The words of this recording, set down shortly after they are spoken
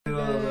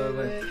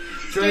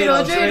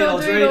Dreidel,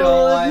 dreidel,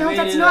 dreidel. No,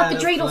 that's not the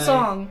dreidel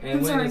song.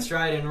 And when it's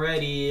right and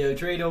ready,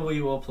 dreidel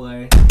we will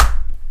play.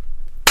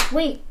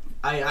 Wait.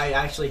 I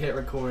actually hit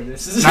record.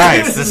 This is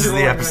nice. This is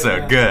the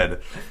episode. Right.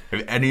 Good.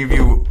 Have any of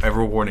you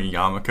ever worn a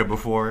yarmulke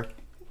before?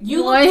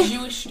 You look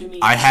Jewish to me.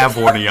 I have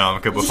worn a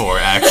yarmulke before,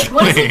 actually.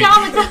 What is a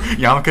yarmulke?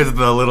 Yarmulke is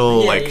the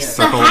little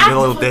circle, the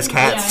little disc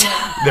hats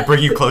that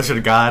bring you closer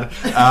to God.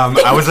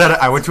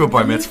 I went to a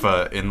bar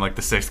mitzvah in like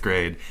the 6th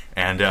grade,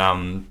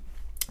 and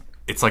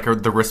it's like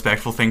the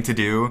respectful thing to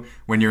do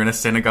when you're in a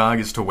synagogue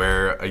is to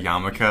wear a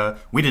yarmulke.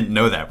 We didn't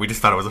know that. We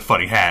just thought it was a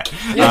funny hat.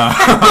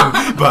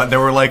 But there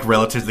were like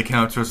relatives that came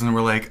up to us and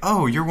were like,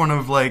 "Oh, you're one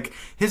of like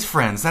his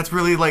friends. That's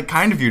really like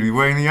kind of you to be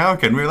wearing the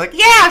yarmulke." And we were like,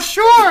 "Yeah,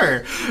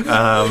 sure."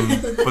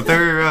 But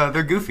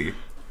they're goofy.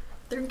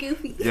 They're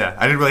goofy. Yeah,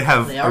 I didn't really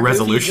have a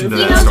resolution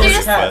goofy. to that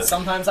story. But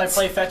sometimes I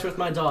play fetch with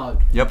my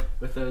dog. Yep.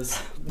 With those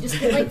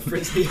just like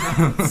frisbee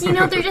hats. You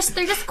know, they're just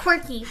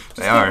quirky. Just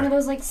they are. One of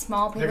those like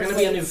small paper They're gonna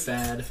be a new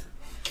fad.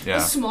 Yeah.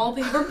 A small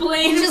paper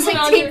plane. Just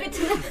like tape it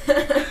to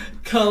the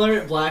color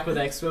it black with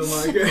expo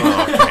marker.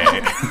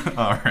 Okay.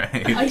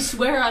 Alright. I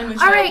swear I'm a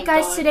child. Alright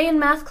guys, dog. today in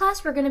math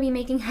class we're gonna be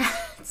making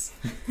hats.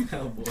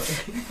 Oh boy.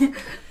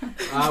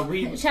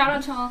 We Shout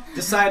out to all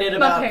decided my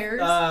about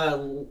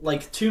parents.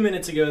 like 2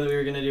 minutes ago that we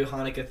were gonna do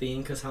Hanukkah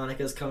theme because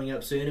Hanukkah's coming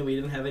up soon and we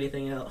didn't have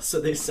anything else.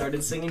 So they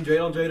started singing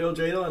dreidel, dreidel,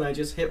 dreidel, and I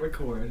just hit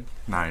record.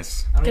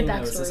 Nice. I don't Good even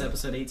know. Is this backstory.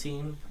 episode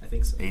 18? I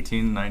think so.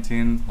 18,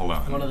 19? Hold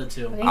on. One of the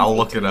two. I'll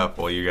look it up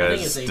while you I think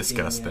guys it's 18,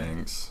 discuss yeah.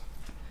 things.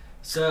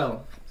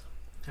 So,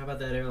 how about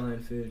that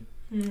airline food?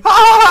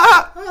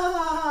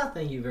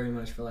 Thank you very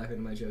much for laughing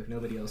at my joke.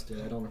 Nobody else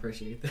did. I don't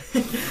appreciate that.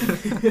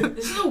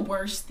 This is the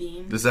worst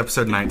theme. This is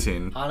episode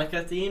 19.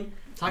 Hanukkah theme?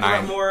 Talk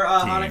about more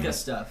Hanukkah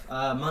stuff.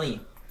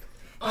 Money.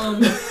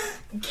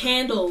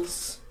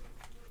 Candles.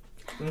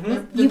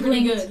 Mm-hmm. They're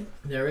pretty good.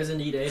 There is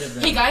indeed 8 of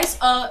them. Hey guys,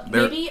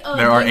 maybe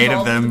there are 8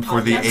 of them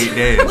for the 8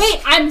 days.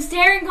 Wait, I'm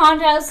staring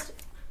contest.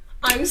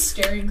 I'm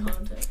staring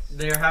contest.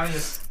 They're having a...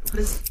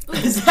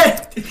 What is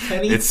that?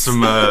 Pennies? It's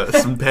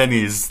some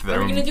pennies that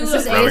Are we gonna do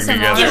This is rubbing ASMR.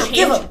 together.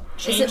 Give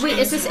them!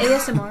 Is this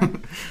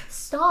ASMR?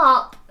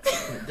 Stop.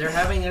 They're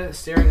having a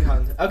staring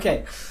contest.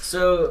 Okay,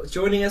 so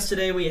joining us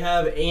today we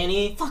have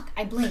Annie, Fuck,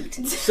 I blinked.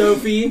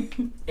 Sophie,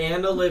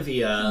 and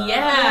Olivia.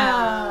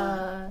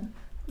 Yeah.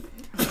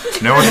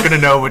 No one's gonna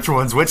know which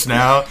one's which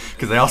now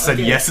because they all said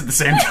yes at the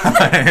same time.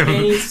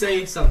 Annie,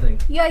 say something.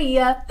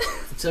 Yeah.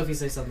 Sophie,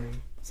 say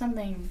something.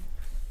 Something.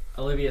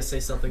 Olivia, say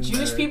something.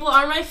 Jewish better. people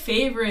are my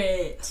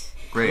favorite.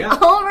 Great. Yeah.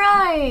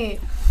 Alright.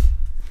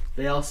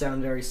 They all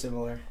sound very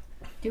similar.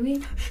 Do we?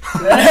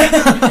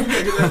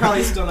 They're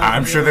probably still not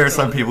I'm sure there are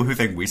some able to people who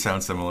think we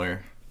sound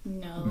similar.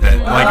 No. That,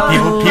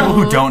 like people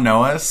who don't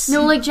know us.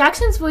 No, like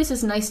Jackson's voice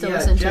is nice to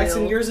listen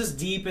Jackson, to. yours is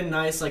deep and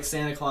nice like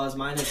Santa Claus.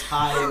 Mine is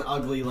high and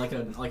ugly like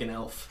an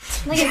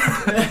elf. Like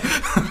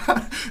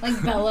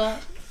Bella.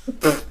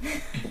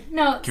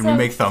 No. Can we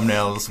make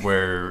thumbnails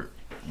where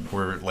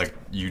like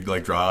you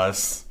like draw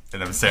us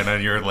and I'm Santa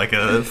and you're like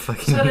a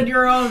fucking Set in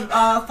your own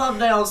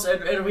thumbnails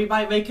and we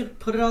might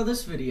put it on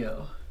this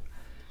video.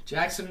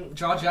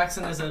 Draw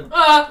Jackson as a...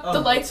 The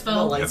lights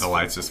fell. Yeah, the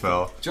lights just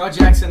fell. Draw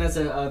Jackson as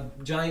a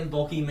giant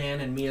bulky man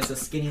and me as a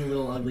skinny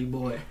little ugly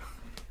boy.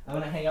 I'm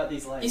gonna hang out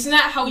these lights. Isn't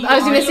that how you I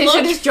was gonna say, look?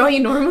 should I just draw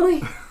you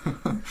normally?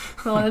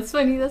 Oh, that's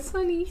funny.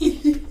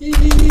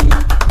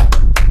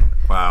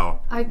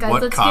 Wow. Alright, guys,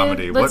 what let's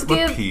comedy. Give,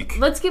 what peak.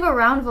 Let's give a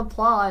round of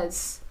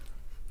applause.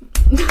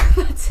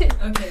 That's it.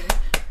 Okay.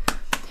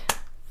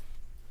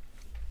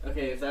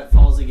 Okay, if that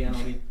falls again,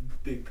 I'll be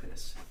big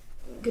pissed.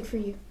 Good for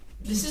you.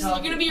 This is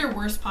gonna be your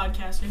worst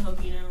podcast, I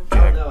hope you know.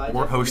 No,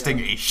 We're hosting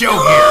a show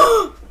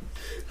here.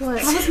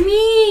 What? That was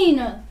mean.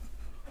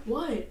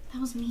 What?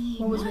 That was mean.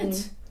 What was mean?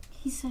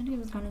 He said it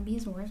was gonna be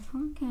his worst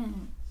podcast.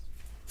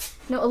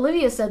 No,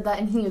 Olivia said that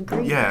and he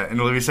agreed. Yeah, and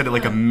Olivia said it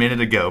like a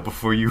minute ago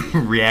before you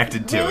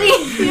reacted to it.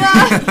 Really?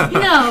 Yeah.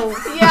 No.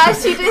 Yeah,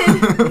 she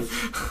did.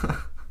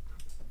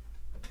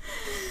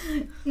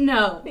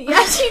 No.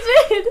 Yeah, she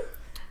did.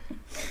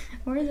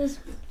 Where are those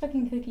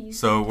fucking cookies?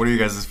 So, what are you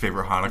guys'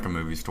 favorite Hanukkah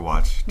movies to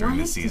watch during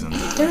this season?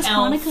 There's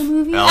Elf. Hanukkah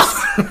movies.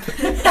 Elf.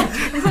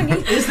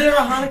 Is there a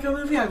Hanukkah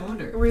movie? I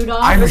wonder.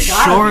 Rudolph. I'm There's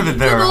gotta sure be. that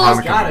there are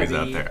There's Hanukkah gotta movies be.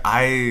 out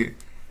there.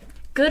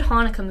 Good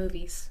Hanukkah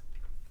movies.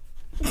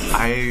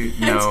 I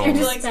You're know.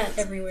 just like that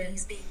everywhere.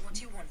 Being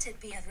what you wanted,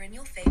 be ever in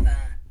your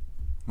favor.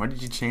 Why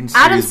did you change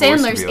Adam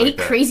Siri's voice to Sandler's be like 8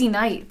 that? Crazy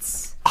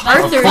Nights. Of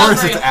Arthur's,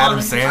 course, it's Adam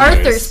Sandler.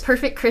 Arthur's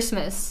Perfect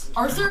Christmas.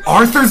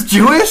 Arthur's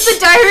Jewish? The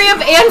Diary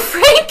of Anne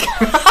Frank.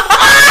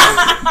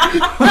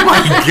 Oh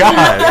my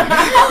god!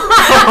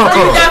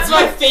 That's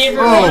my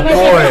favorite Oh one.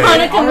 boy!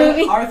 Hanukkah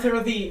movie. Arthur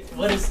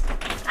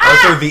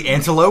Arthur the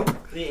Antelope?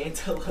 the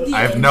Antelope.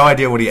 I have no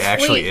idea what he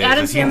actually Wait, is.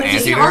 Adam Is he an Sandler's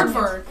He's an anteater?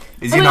 aardvark.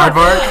 Is he an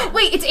aardvark?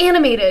 Wait, it's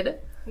animated.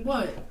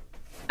 What?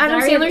 Adam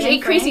Diary of Sandler's Anne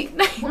 8 Crazy.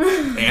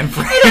 Anne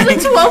Frank. It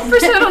has a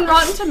 12% on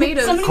Rotten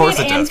Tomatoes. Of course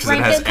it does, because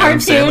it has Adam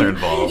Sandler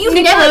involved. You've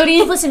never,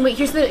 listen, wait,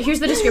 here's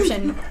the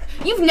description.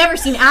 You've never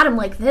seen Adam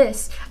like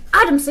this.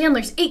 Adam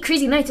Sandler's 8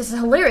 Crazy Nights is a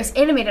hilarious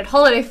animated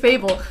holiday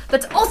fable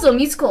that's also a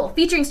musical,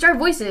 featuring star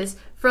voices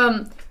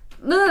from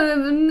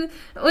an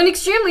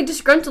extremely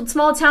disgruntled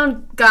small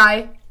town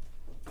guy,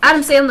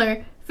 Adam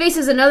Sandler,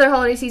 faces another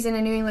holiday season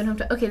in New England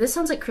hometown. Okay, this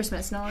sounds like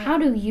Christmas. No, How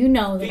do you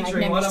know that I've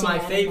Featuring never one of seen my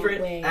that in favorite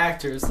that way?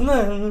 actors.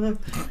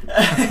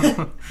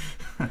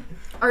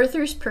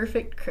 Arthur's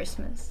Perfect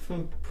Christmas.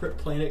 From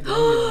Planet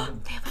Gremlin.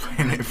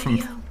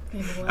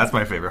 That's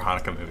my favorite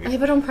Hanukkah movie. I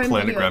have it on Prime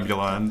Planet Video.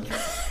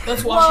 Gremlin.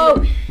 Let's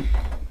watch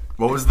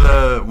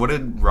it. What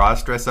did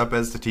Ross dress up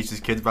as to teach his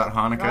kids about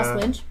Hanukkah?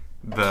 Ross Lynch?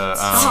 The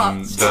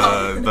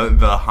Stop.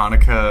 the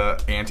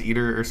Hanukkah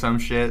anteater or some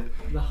shit.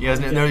 You guys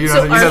know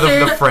So the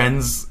Arthur-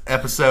 Friends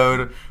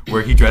episode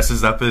where he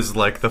dresses up as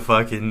like the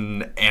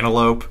fucking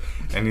antelope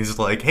and he's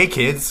like, "Hey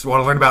kids,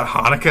 want to learn about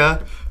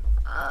Hanukkah?"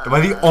 Am I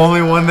the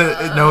only one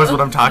that knows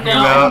what I'm talking No.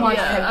 about? watch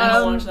Yeah, Friends. I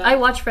don't watch that. I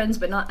watch Friends,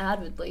 but not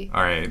avidly.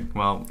 All right,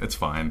 well, it's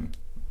fine.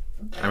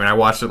 I mean, I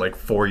watched it like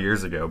 4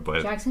 years ago,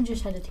 but Jackson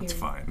just had a tear. it's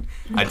fine.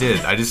 I did.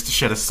 I just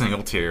shed a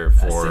single tear A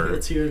single for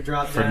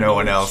teardrop for down no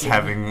one your else cheek.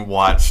 having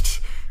watched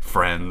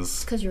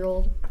Friends. Because you're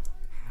old.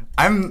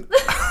 I'm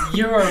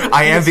You're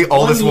I am the one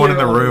oldest one in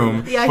the year older.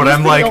 room, Yeah, but he's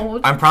I'm pretty like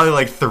old. I'm probably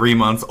like 3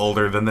 months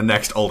older than the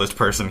next oldest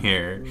person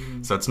here,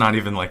 so it's not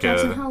even like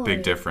Jackson, how a old are big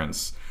you?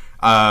 difference.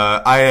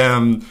 I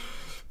am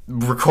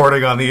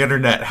recording on the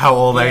internet how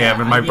old I am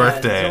and my Yeah,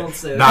 birthday. don't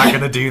say Not that.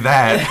 gonna do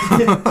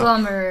that.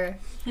 Bummer.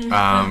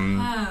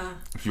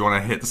 If you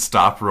want to hit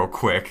stop real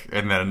quick,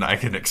 and then I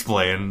can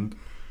explain.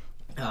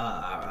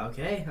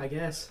 Okay, I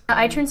guess.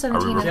 I turned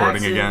 17. Are we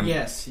recording Jackson, again?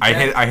 yes.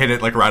 I hit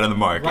it like right on the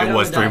mark. Right It on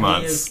was the 3 dot.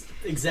 months. He is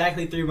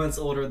exactly 3 months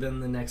older than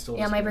the next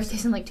oldest. Yeah, my person.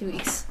 birthday's in like 2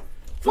 weeks.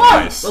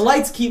 Nice. The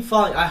lights keep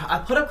falling. I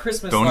put up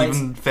Christmas Don't lights.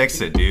 even fix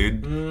it,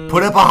 dude.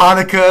 Put up a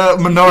Hanukkah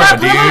menorah, Yeah,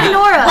 put up a dude.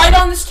 menorah. Right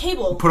on this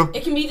table. Put a-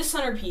 It can be the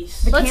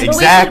centerpiece. Let's- but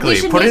Exactly. we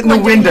should Put it make in the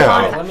one during window.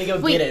 Alright, podcast. let me go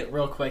Wait. get it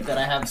real quick that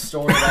I have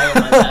stored away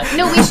in my back.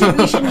 No,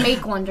 we should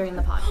make one during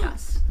the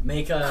podcast.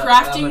 Make a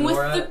Crafting a with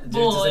menorah.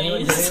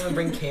 the Does anyone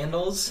bring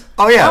candles?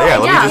 Oh yeah.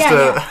 Let yeah, me just.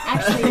 Yeah.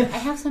 Actually, I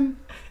have some.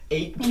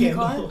 8 In the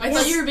car? candles. I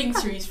thought you were being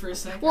serious for a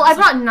second. Well, I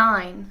brought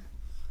 9.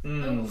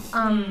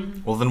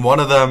 Mm. Well, then one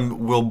of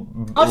them will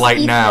I'll just light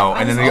eat now,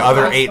 it. and then I'll the just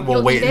other eat it. 8 will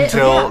You'll wait eat it?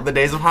 until Yeah. the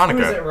days of Who is it?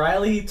 Hanukkah.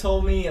 Riley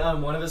told me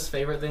one of his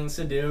favorite things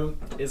to do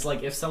is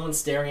like if someone's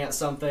staring at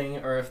something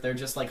or if they're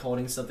just like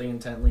holding something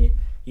intently,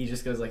 he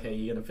just goes like, "Hey,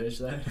 you gonna finish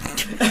that?"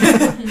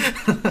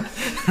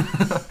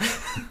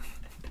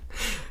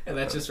 And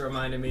that just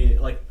reminded me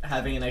like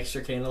having an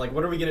extra candle. Like,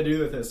 what are we gonna do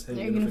with this? Hey,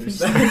 You're you gonna gonna finish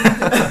finish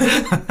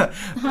that?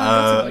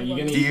 Uh, Are you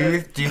gonna do eat you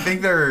that? do you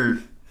think there are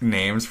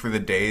names for the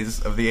days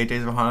of the 8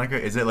 days of Hanukkah?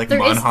 Is it like There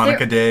Mon is-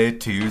 Hanukkah there- Day,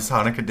 Tu's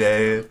Hanukkah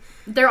Day,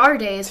 There are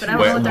days, but I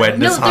don't know what they're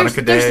Wednesday's there's,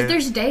 Hanukkah Day?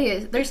 there's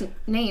days. There's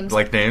names.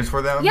 like names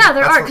for them? Yeah,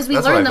 there That's are, what- 'cause we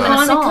that's what learned I them in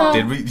a thought.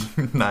 song.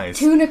 Did we? Nice.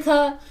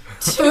 Tunica.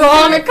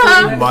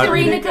 Hanukkah, Mon-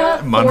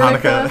 3-nica, Mon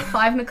 4-nica, Hanukkah.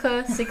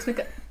 5-nica,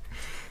 6-nica.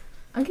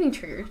 I'm getting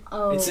triggered.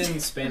 Oh. It's in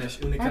Spanish.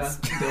 Unica, That's-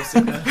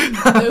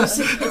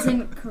 dosica. It's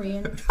in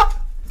Korean.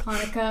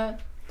 Hanukkah.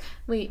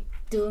 Wait.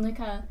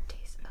 Dulnica.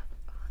 Days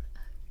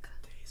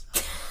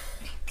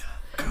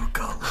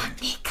Google.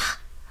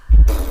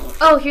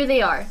 Oh, here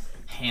they are.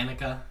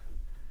 Hanukkah.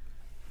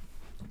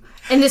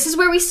 And this is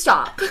where we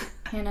stop.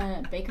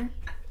 Hannah Baker.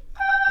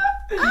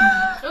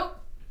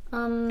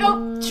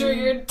 Oh,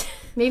 triggered.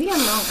 Maybe I'm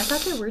wrong. I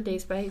thought there were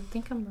days, but I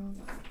think I'm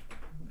wrong.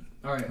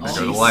 All right. There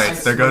go the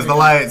lights. There goes the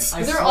lights.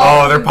 I They're swear-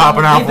 all- Oh, they're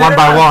popping off They one better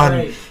by not one.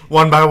 break.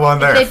 One by one,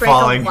 If they're they break,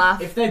 falling. I'll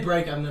laugh. If they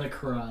break, I'm gonna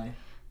cry.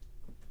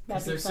 That'd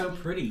Because be they're so funny.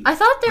 pretty. I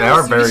thought there They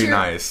was are very your-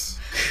 nice.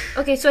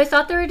 Okay, so I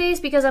thought there were days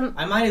because I'm.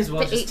 I might as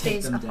well The just 8 take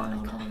days them of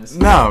down, Hanukkah. honestly.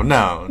 No.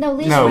 No,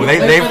 Lisa, No, wait, they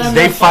wait they for them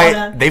they to fall fight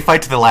down. they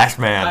fight to the last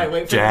man. Alright,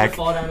 wait for them Jack. to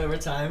fall down over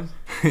time.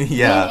 Me and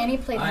Yeah. Annie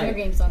played I- Hunger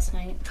Games last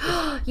night.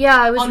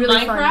 Yeah, it was On really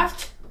Minecraft?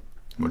 fun.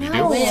 What do you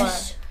No. do?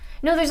 Wish.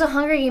 No, there's a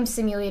Hunger Games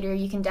simulator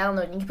you can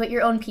download. And you can put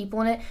your own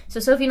people in it. So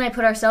Sophie and I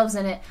put ourselves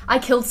in it. I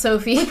killed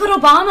Sophie. We put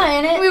Obama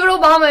in it. We put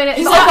Obama in it.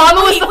 Is So that-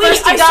 Obama was wait, the wait,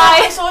 first to I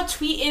die. saw a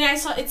tweet and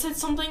it said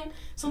something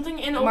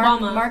in Mark,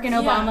 Obama. Mark and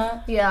Yeah.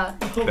 Obama. Yeah.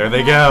 There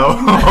they go.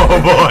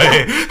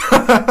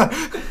 Oh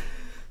boy.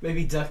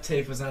 Maybe duct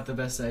tape was not the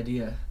best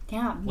idea.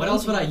 Yeah. What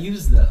else would I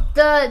use though?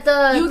 The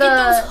You get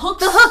those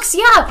hooks. The hooks,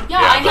 yeah. Yeah, Yeah,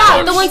 I the have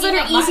hooks. The ones that are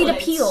Highlights. easy to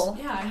peel.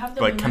 Yeah, I have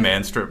them. Like in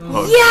command my- strip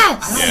hooks. I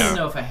Yes. don't Yeah. even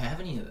know if I have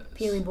any of those.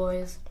 Peely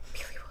Boys.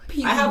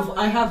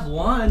 I have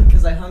one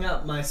because I hung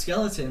out my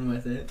skeleton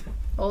with it.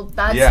 Well,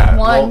 that's Yeah. one.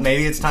 Well,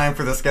 maybe it's time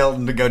for the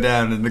skeleton to go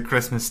down and the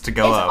Christmas to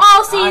go It's up. all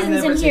I've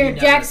seasons never in here, taken down a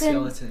Jackson.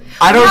 skeleton.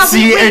 I don't Yeah,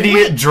 see wait, any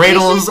wait,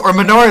 dreidels or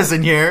menorahs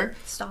in here.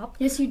 Stop.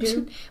 Yes, you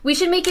do. We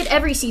should make it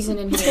every season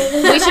in here.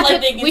 We should Like they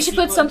put, can we should see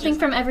put what something just-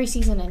 from every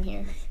season in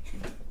here.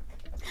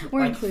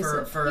 We're Like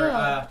inclusive. for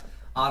Yeah.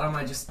 autumn,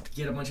 I just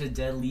get a bunch of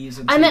dead leaves.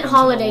 And I tape meant them to the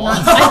holiday, wall.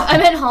 not. I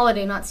meant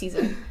holiday, not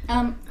season.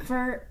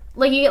 For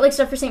Like you get like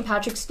stuff for St.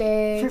 Patrick's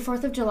Day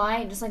 4th of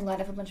July, just like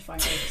light up a bunch of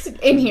fireworks.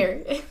 in here.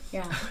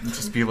 Yeah.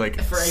 Just be like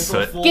For April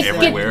soot Fool's Get, Day.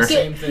 everywhere.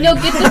 Same thing. no,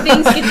 get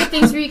the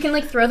things where you can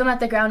like throw them at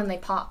the ground and they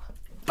pop.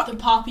 The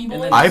Poppy And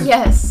Boy. then-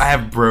 Yes. I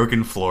have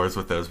broken floors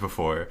with those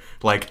before.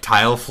 Like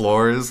tile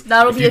floors.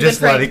 That'll if be you a good just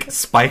prank. like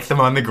spike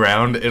them on the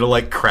ground, it'll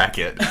like crack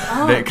it.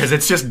 Because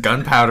it's just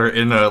gunpowder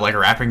in a like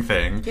wrapping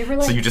thing. you ever,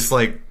 like, so you just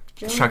like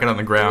chuck it on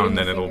the ground and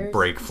your then it'll fingers?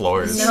 break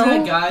floors. This No. is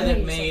that guy that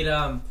Wait,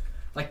 made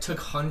like took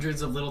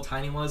hundreds of little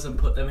tiny ones and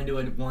put them into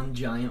one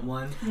giant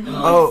one and then,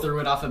 like, Oh. threw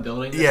it off a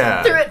building.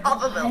 Yeah. Threw it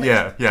off a building.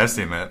 Yeah, I've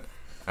seen that.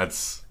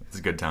 It's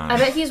a good time. I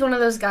bet he's one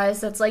of those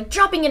guys that's like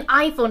dropping an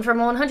iPhone from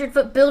a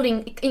 100-foot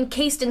building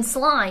encased in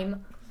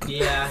slime.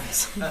 Yeah.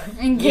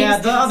 In case Yeah,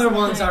 the there's other some-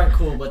 ones aren't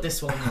cool, but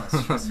this one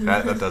was.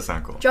 that does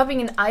sound cool.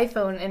 Dropping an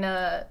iPhone in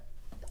a,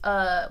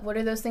 what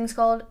are those things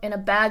called? In a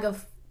bag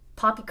of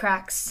poppy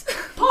cracks.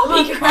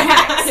 Poppy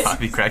cracks.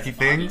 Poppy cracky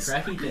things.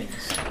 Cracky things.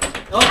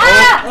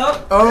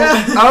 Oh,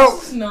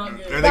 oh, Not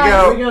good. there they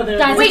Here we go. go. There.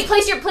 Guys, Wait,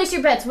 place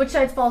your bets. Which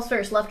side falls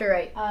first, left or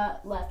right?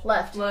 left.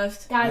 Left.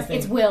 Left. Guys, I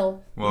think- it's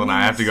Will. Well, then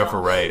I have to go for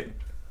right.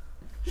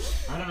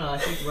 I don't know. I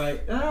think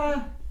right.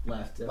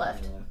 Left. definitely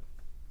Left.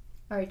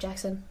 All right,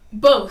 Jackson.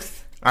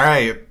 Both. All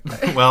right.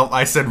 Well,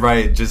 I said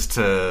right just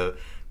to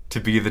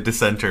be the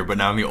dissenter, but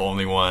now I'm the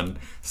only one,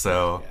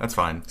 so that's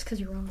fine. It's because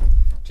you're wrong.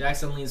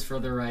 Jackson leans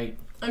further right.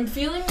 I'm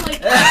feeling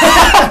like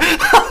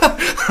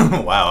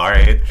Wow. All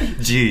right.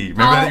 Gee, you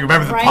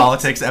remember the right.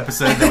 politics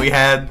episode that we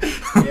had?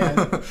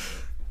 Yeah.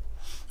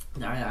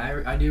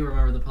 I do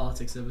remember the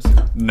politics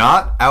episode.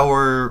 Not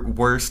our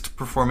worst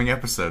performing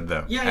episode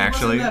though. Yeah, it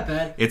actually, wasn't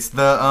that bad. it's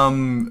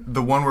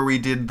the one where we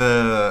did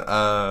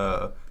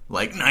the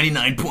like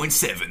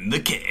 99.7 the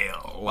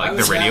Kale, Why like the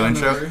was radio that on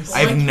intro. the worst? I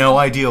have no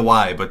idea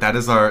why, but that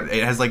is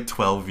it has like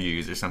 12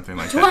 views or something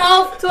like that.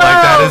 12. Like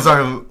that is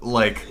our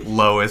like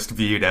lowest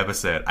viewed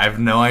episode. I have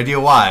no idea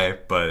why,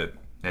 but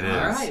it is.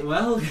 All right.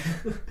 Well.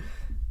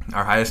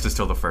 Our highest is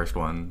still the first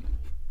one.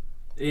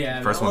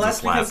 Yeah. First well, one's a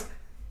slap.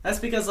 That's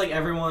because like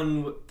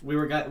everyone we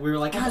were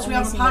like, guys, we only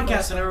have a seen the podcast,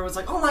 first and everyone's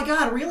like, oh my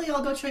god, really?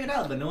 I'll go check it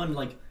out. But no one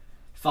like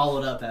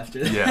followed up after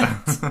that. Yeah.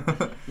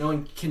 No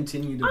one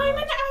continued to I'm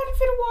watch. an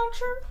avid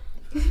watcher.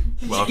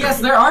 Welcome. Yes,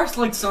 there are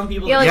like some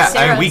people. Yeah, that like Yeah,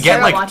 Sarah- we get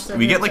Sarah watched like the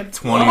we get video. like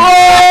 20.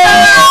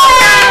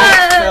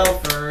 fell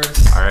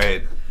first. All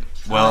right.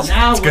 Well,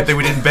 now it's good that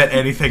we didn't bet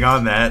anything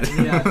on that.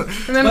 Yeah.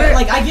 Remember? But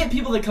like I get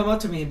people that come up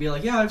to me and be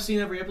like, yeah, I've seen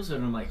every episode,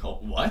 and I'm like, oh,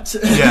 what?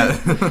 Yeah.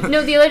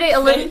 No, the other day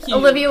Thank you.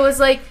 Olivia was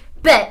like,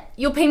 "Bet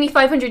you'll pay me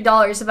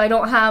 $500 if I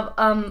don't have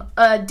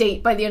a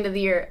date by the end of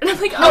the year." And I'm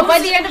like, No, "Oh, by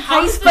the end of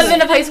high How's school. by the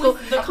end of high school."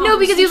 with the No,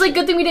 because he was like, conversation?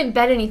 "Good thing we didn't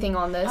bet anything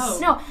on this." Oh.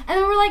 No, and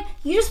then we're like,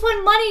 you just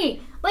won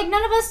money. Like,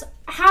 none of us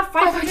have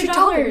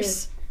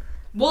 $500.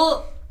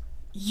 Well,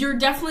 you're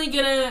definitely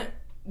gonna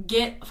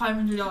get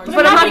 $500.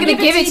 But I'm not gonna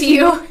give it to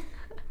you.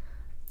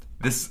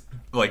 This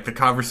like the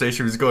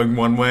conversation was going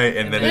one way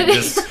and then it then-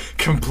 just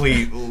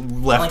complete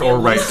left Like or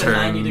at right least a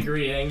turn.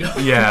 90-degree angle.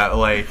 Yeah,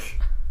 like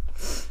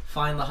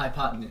Find the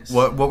hypotenuse.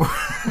 what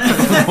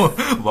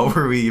what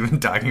were we even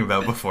talking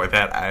about before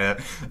that?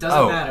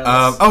 Doesn't matter,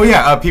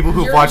 let's- people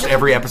who've You're- watched you're-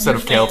 every episode you're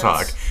of Kale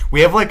fans. Talk.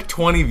 We have like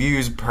 20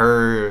 views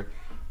per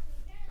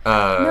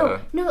No,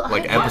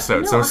 like I-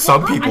 episode. no, So I-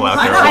 some people out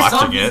I there know are some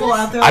watching it. people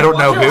out there I don't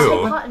know watching it.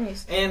 who.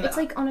 Hypotenuse. And It's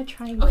like on a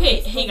triangle.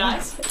 Okay, hey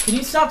guys. Can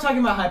you stop talking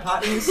about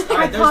hypotenuse? All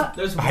right,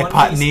 there's one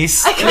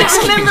Hypotenuse. I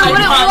couldn't remember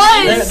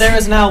what Piece, it was. there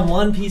is now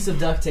one piece of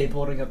duct tape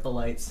holding up the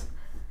lights.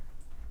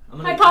 I'm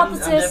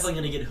Hypothesis. I'm definitely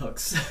gonna get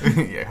hooks.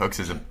 Yeah, hooks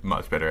is a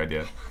much better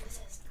idea.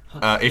 You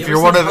If ever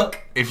you're one seen of the, Hook?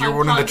 if you're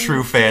one of the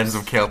true fans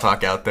of Kale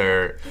Talk out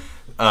there,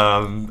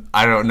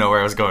 I don't know where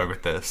I was going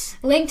with this.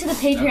 Link to the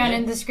Patreon Okay.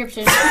 in the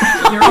description.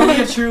 You're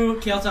only a true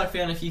Kale Talk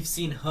fan if you've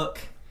seen Hook,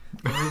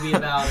 the movie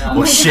about.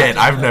 Well, shit,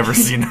 I've never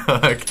seen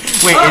Hook.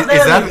 Wait, Oh, is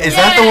there that we is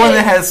go. that the one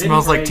that has Didn't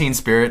smells like break. Teen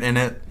Spirit in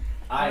it?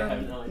 I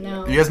have no idea.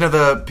 No. You guys know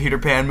the Peter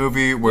Pan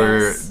movie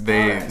where Yes.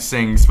 they Alright.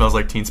 sing "Smells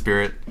Like Teen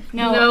Spirit"?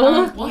 No.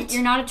 No. What?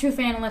 You're not a true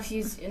fan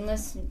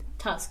unless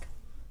Tusk.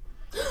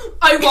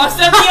 I watched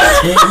that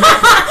the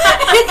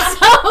other It's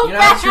so You're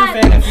not a true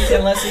bad. fan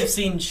unless you've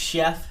seen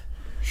Chef.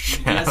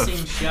 You guys Chef.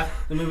 seen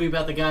Chef, the movie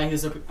about the guy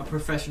who's a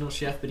professional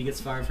chef, but he gets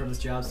fired from his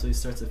job, so he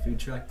starts a food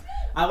truck.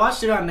 I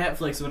watched it on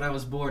Netflix when I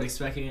was bored,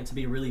 expecting it to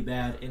be really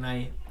bad, and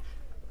I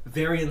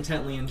very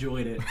intently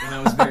enjoyed it, and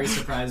I was very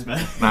surprised by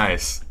it.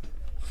 Nice.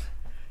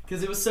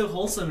 Because it was so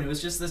wholesome. It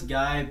was just this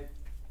guy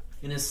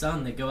and his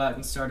son that go out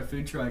and start a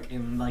food truck,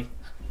 and like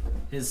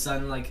his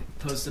son like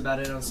posts about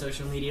it on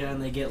social media,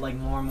 and they get like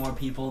more and more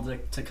people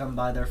to come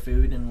buy their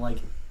food, and like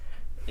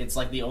it's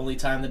like the only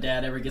time the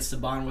dad ever gets to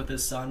bond with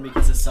his son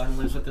because his son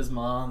lives with his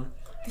mom.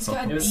 This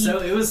got It was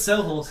deep.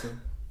 so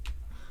wholesome.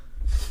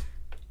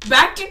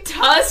 Back to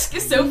Tusk,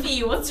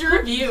 Sophie. What's your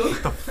review?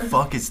 The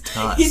fuck is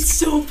Tusk? It's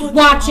so fucking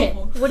Watch it.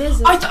 awful. What is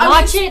it?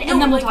 Watch it and no,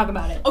 then we'll like- talk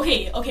about it.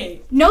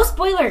 Okay. No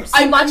spoilers.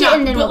 I'm Watch it not,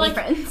 and then but, we'll be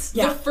like, friends.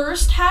 Yeah. The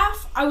first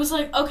half, I was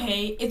like,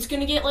 okay, it's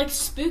gonna get like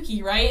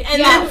spooky, right? And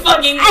Yeah. then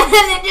fucking and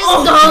then it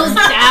just goes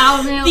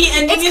downhill. The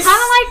ending it's is- kind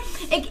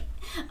of like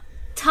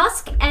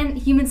Tusk and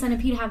Human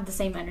Centipede have the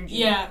same energy.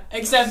 yeah,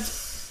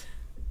 except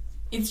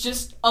it's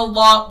just a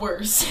lot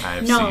worse.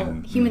 I've No,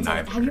 seen Human neither.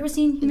 Centipede. Have you ever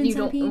seen Human You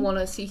Centipede? don't want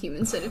to see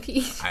Human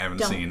centipede. I haven't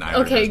Don't. seen either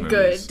Okay, of those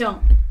good. movies.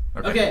 Don't.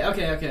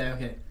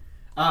 Okay.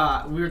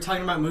 We were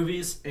talking about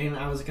movies, and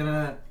I was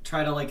gonna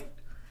try to like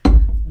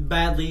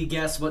badly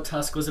guess what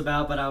Tusk was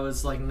about, but I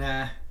was like,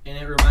 nah. And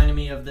it reminded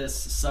me of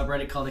this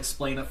subreddit called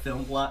 "Explain a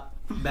Film Plot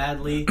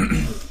Badly,"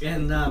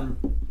 and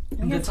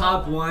the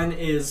top one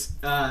is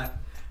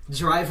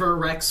Driver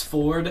Rex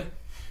Ford.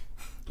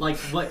 Like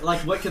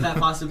what could that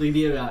possibly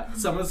be about?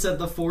 Someone said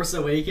The Force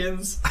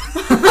Awakens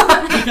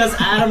because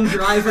Adam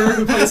Driver,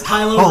 who plays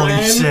Kylo Holy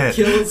Ren, shit.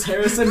 kills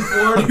Harrison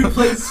Ford, who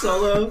plays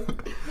Solo.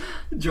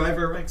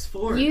 Driver Rex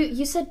Ford.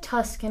 You said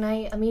Tusk, and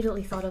I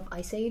immediately thought of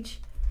Ice Age.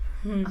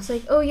 I was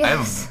like, oh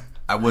yes.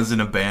 I was in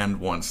a band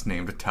once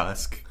named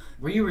Tusk.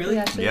 Were you really?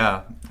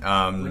 Yeah.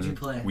 What'd you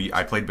play?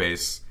 I played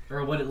bass.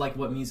 Or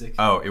what music?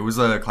 Oh, it was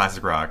a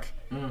classic rock,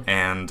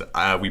 and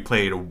we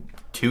played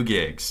 2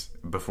 gigs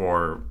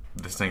before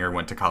the singer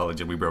went to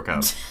college and we broke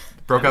up.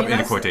 Broke up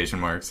in quotation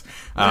marks.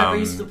 Whatever,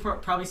 you still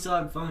probably still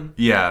had fun.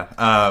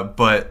 Yeah,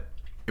 but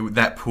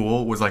that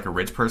pool was like a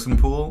rich person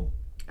pool.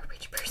 A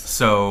rich person.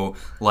 So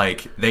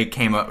like they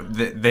came up,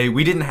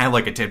 we didn't have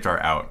like a tip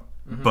jar out.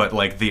 But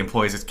like the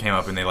employees just came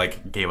up and they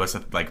like gave us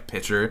a like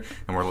picture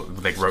and we're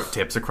like wrote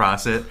tips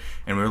across it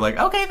and we were like,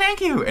 okay,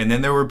 thank you. And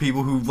then there were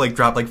people who like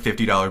dropped like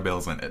 $50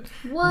 bills in it.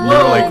 What? We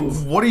were like,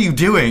 what are you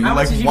doing? How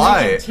like, much did you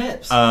why? make in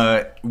tips?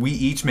 We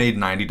each made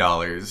 $90.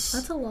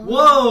 That's a lot.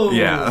 Whoa!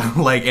 Yeah,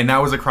 like, and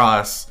that was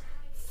across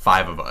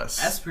 5 of us.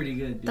 That's pretty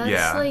good, dude. That's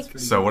yeah. like-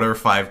 So whatever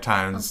 5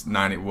 times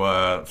 90,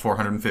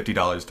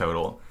 $450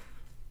 total.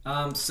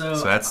 So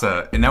that's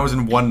and that was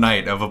in one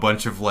night of a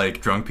bunch of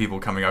like drunk people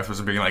coming up to us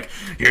and being like,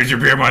 "Here's your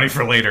beer money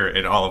for later,"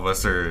 and all of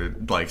us are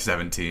like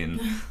 17.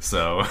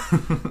 So,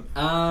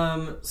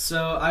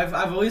 so I've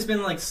always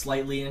been like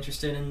slightly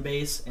interested in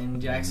bass,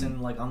 and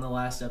Jackson like on the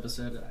last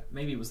episode,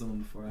 maybe it was the one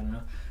before, I don't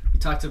know. We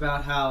talked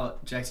about how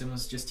Jackson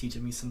was just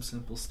teaching me some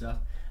simple stuff.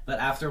 But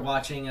after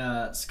watching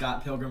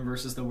Scott Pilgrim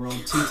vs. the World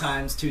 2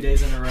 times, 2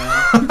 days in a row,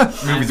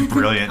 the movie's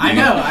brilliant. I dude.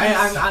 know.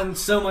 I'm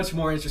so much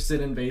more interested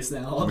in bass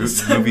now. All of a The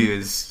sudden. movie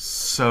is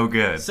so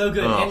good. So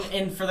good. Ugh.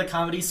 And for the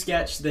comedy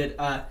sketch that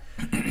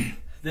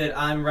that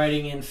I'm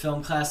writing in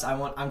film class,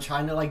 I'm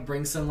trying to like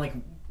bring some like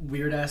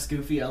weird ass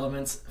goofy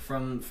elements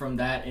from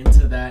that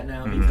into that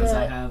now because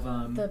I have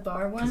The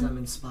bar because I'm one?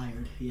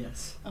 inspired.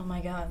 Yes. Oh my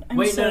god. I'm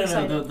Wait, so no.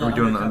 excited. Are we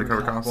doing the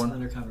Undercover Cop one?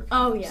 Undercover Cop.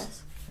 Oh,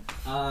 yes.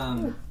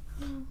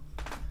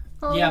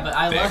 Yeah, but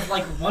I love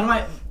like one of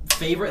my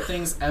favorite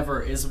things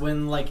ever is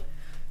when like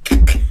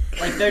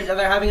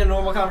they're having a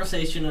normal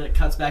conversation and it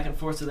cuts back and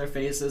forth to their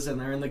faces and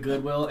they're in the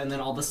Goodwill and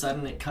then all of a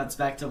sudden it cuts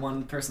back to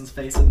one person's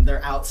face and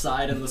they're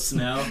outside in the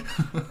snow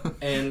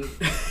and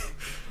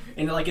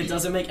like it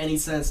doesn't make any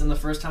sense. And the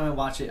first time I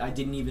watched it, I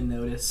didn't even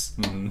notice.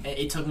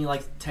 It took me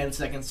like 10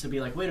 seconds to be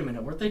like, wait a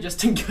minute, weren't they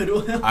just in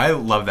Goodwill? I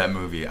love that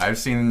movie. I've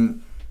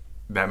seen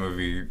that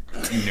movie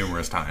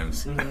numerous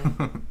times.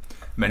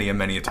 Many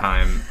a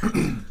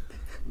time.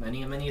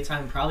 Many a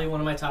time. Probably one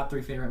of my top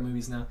 3 favorite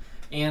movies now.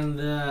 And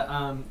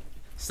the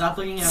stop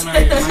looking at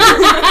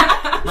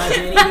my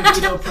Danny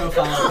DeVito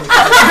profile picture.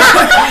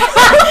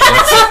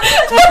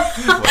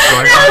 What's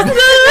going on?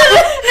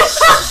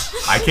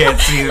 I can't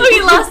see.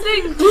 Okay, last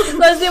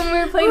day when we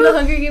were playing the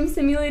Hunger Games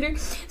simulator,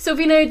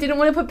 Sophie and I didn't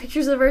want to put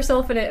pictures of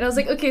ourselves in it, and I was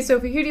like, okay,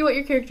 Sophie, who do you want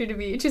your character to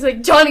be? And she's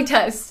like, Johnny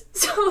Test.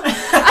 So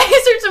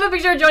I searched up a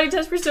picture of Johnny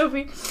Test for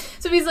Sophie.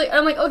 Sophie's like,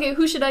 I'm like, okay,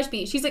 who should I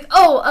be? She's like,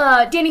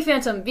 Danny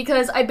Phantom,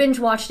 because I binge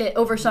watched it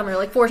over summer,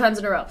 like 4 times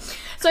in a row.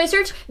 So I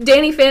searched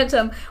Danny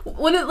Phantom.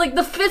 One of like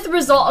the 5th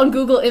result on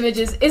Google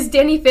Images is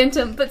Danny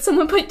Phantom, but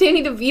someone put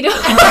Danny DeVito.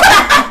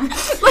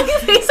 Like a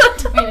face on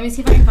top. Wait, let me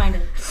see if I can find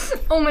it.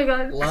 Oh my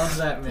god. Love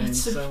that man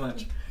so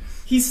much.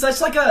 He's such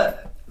like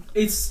a.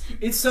 It's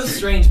so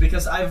strange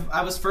because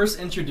I was first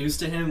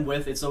introduced to him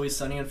with It's Always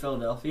Sunny in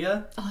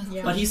Philadelphia,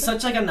 Yeah. but he's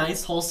such like a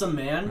nice wholesome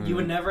man. You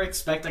would never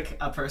expect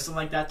a person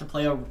like that to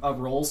play a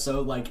role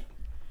so like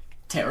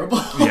terrible.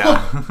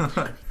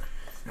 Yeah.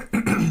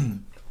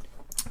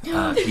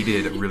 He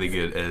did really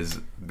good as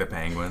the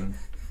Penguin.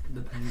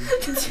 The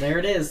Penguin. There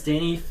it is,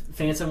 Danny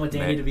Phantom with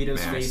Danny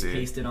DeVito's may I face see?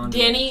 pasted on.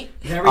 Danny,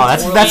 Very Oh,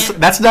 poorly-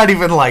 that's not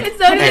even like. It's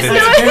not even- edited.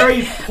 it's That's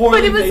very poorly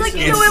But it was like,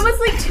 pasted. no, it was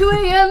like 2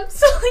 a.m.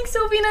 So like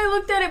Sophie and I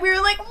looked at it, we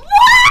were like,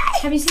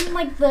 what? Have you seen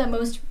like the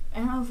most? I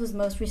don't know if it was the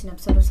most recent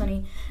episode of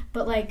Sunny,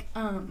 but like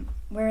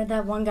where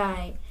that one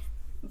guy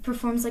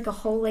performs like a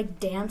whole like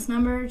dance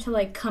number to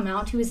like come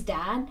out to his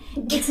dad.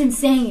 It's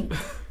insane.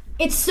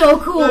 It's so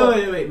cool.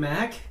 Wait,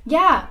 Mac?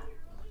 Yeah.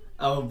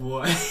 Oh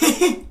boy.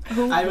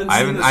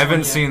 I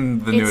haven't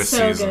seen the It's newest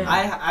so season.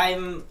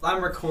 good.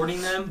 I'm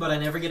recording them, but I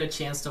never get a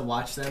chance to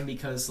watch them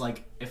because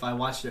like if I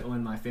watched it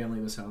when my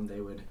family was home,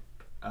 they would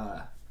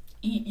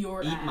eat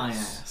your eat ass. my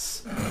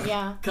ass.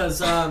 Yeah.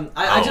 Because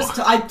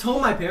I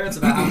told my parents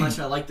about how much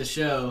I liked the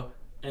show,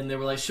 and they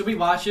were like, "Should we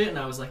watch it?" And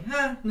I was like,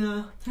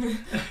 no,"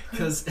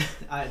 because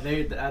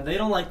they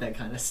don't like that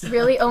kind of stuff.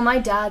 Really? Oh, my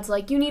dad's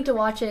like, you need to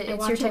watch it. I It's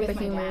watch your it type with of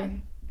my humor.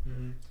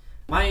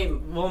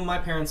 dad. My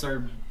parents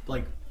are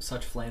like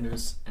such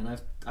Flanders, and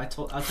I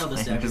tell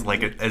this to Just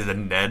like everybody. as a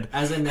Ned.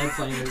 As a Ned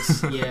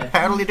Flanders, yeah.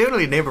 Howdy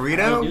doodly,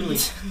 neighborito.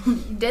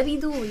 Doodly. Debbie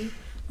Dooley.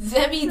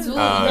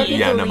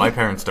 Yeah, no, my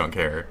parents don't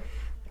care.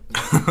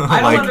 I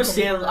don't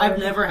understand. I've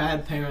never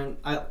had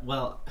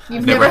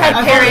You've never had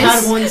I've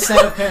parents. only had one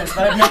set of parents,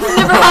 but I've never,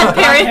 Never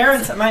had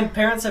parents. My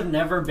parents have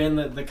never been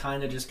the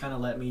kind of just kind of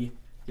let me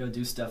go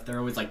do stuff. They're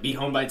always like, be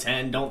home by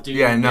 10, don't do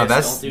Yeah, no,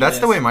 this, don't do that's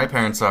the this. way my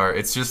parents are.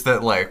 It's just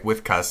that like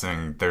with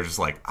cussing, they're just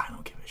like, I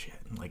don't give a shit.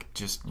 Like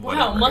just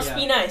whatever. Wow, must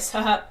be nice.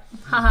 Haha.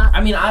 Haha.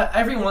 I mean,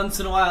 every once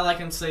in a while I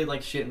can say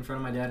like shit in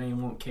front of my dad and he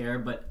won't care,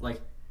 but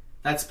like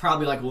that's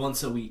probably like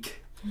once a week.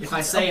 If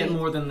I say it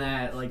more than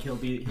that, like he'll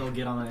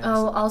get on my ass.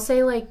 Oh, I'll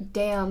say like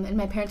damn, and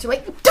my parents are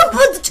like, don't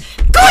go to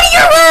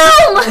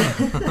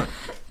your room.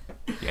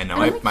 Yeah, no, And I'm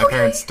like, my okay.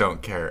 parents don't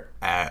care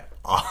at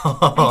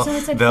I all. said I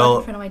said fuck in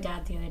They'll front of my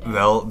dad the other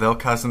day. they'll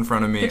cuss in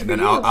front of me, Good and for then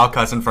you. I'll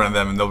cuss in front of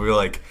them, and they'll be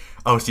like,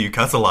 "Oh, so you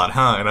cuss a lot,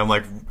 huh?" And I'm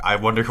like, "I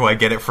wonder who I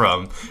get it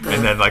from."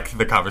 And then like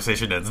the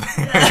conversation ends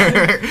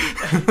there.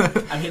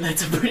 I mean,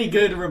 that's a pretty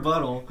good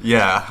rebuttal.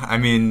 Yeah, I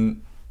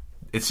mean,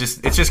 it's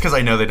just because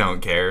I know they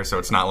don't care, so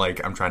it's not like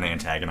I'm trying to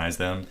antagonize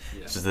them.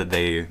 Yeah. It's just that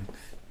they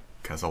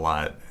cuss a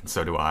lot, and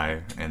so do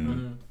I,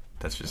 and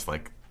that's just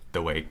like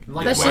the way.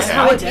 Like, That's the way just it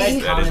how it happens.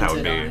 be. That is how it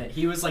commented on be. it.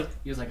 He was like,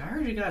 I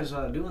heard you guys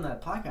doing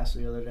that podcast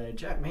the other day.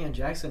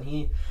 Jackson,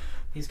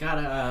 he's got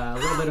a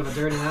little bit of a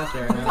dirty mouth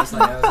there. And I was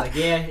like,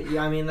 yeah.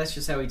 I mean, that's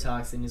just how he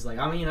talks. And he's like,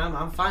 I mean,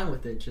 I'm fine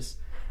with it. Just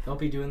don't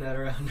be doing that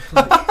around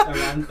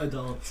around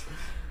adults.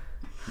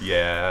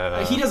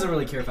 Yeah. He doesn't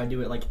really care if I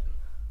do it like,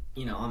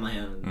 on my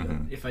own.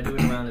 Mhm. But if I do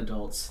it around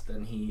adults,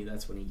 then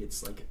that's when he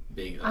gets like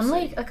big. I'm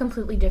like upset. a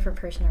completely different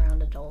person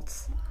around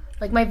adults.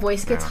 Like my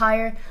voice gets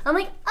higher. I'm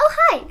like, oh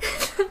hi.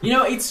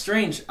 It's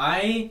strange.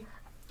 I'm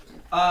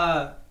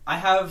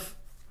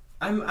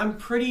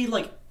pretty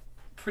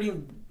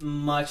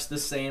much the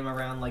same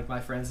around like my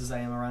friends as I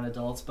am around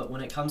adults, but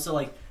when it comes to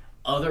like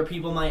other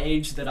people my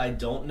age that I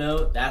don't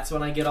know, that's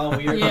when I get all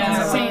weird. Yeah,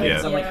 because same.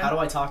 I'm like, Yeah. how do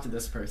I talk to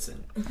this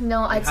person?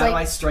 No, Like, it's how do I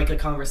like strike a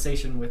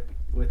conversation with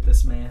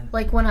this man?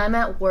 like when I'm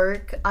at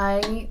work,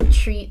 I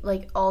treat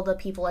like all the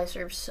people I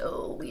serve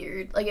so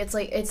weird. Like it's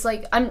like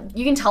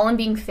you can tell I'm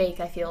being fake.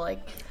 I feel like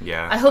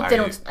Yeah. I hope they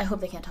don't. I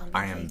hope they can't tell I'm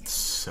being I am fake.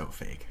 so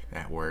fake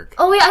at work.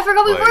 Oh wait, I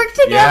forgot we Like, work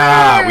together.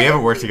 Yeah, we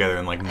haven't worked together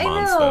in like I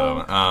months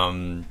know.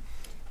 though.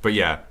 But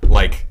yeah,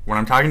 like when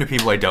I'm talking to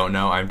people I don't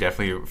know, I'm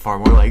definitely far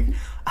more like,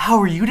 "How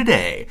are you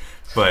today?"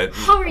 But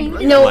How are you?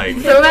 No, Like-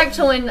 throwback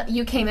to when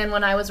you came in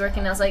when I was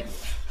working. I was like,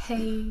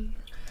 hey,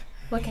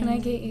 what can I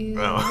get you?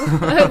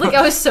 Oh. Like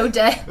I was so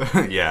dead.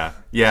 yeah.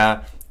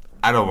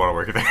 I don't want to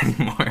work there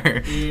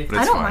anymore. Yeah. But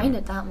I it's don't fine. mind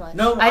it that much.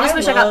 No, I just I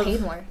wish I got love-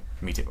 paid more.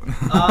 Me too.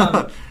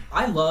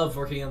 I love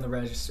working on the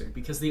register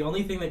because the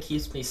only thing that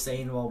keeps me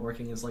sane while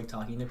working is like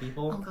talking to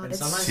people. Oh, God, And it's-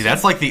 sometimes See,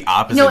 that's like the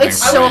opposite. No, thing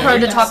it's for so me.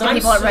 hard to Yeah, talk to I'm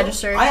people at so-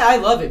 register. I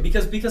love it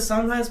because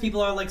sometimes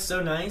people are like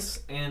so nice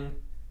and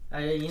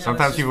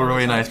Sometimes people are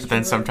really nice, but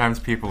then sometimes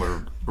people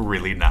are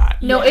really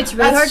not. No, it's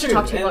really That's hard to true.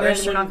 talk to people And at then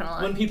register. Not gonna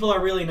lie. when people are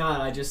really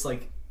not, I just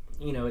like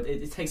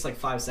it takes like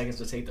 5 seconds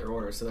to take their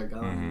order, so they're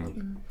gone.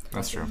 Like,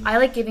 That's true. I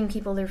like giving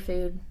people their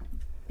food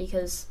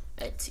because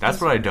it's That's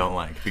easy. what I don't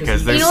like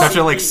because you there's know- such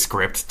a like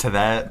script to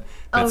that.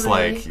 Oh, That's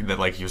really? like that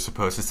like you're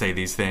supposed to say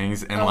these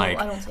things and Oh, like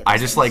I don't say I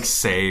those just things. like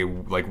say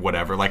like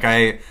whatever. Like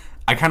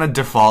I kind of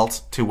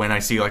default to when I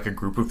see like a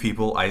group of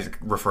people, I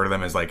refer to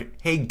them as like,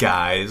 "Hey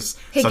guys,"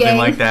 Hey, something gang.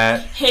 like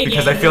that, Hey,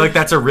 because gang. I feel like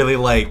that's a really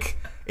like.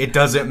 It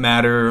doesn't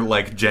matter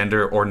like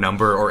gender or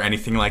number or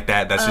anything like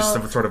that. That's just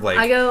some sort of like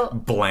I go-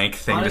 blank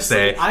thing Honestly,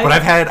 to say.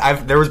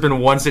 But there has been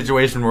one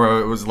situation where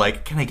it was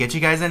like, "Can I get you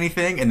guys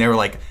anything?" And they were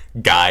like,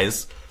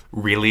 "Guys,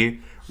 really?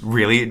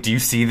 Do you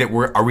see that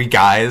are we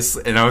guys?"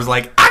 And I was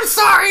like, "I'm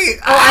sorry."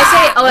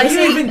 I what do you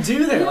say, even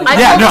do there? Like, I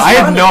Yeah, call no, this I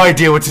have one- no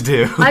idea what to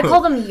do. I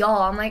call them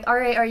y'all. I'm like, all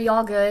right, are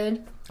y'all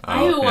good?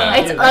 Oh, Ew, yeah.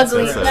 It's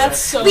ugly. That's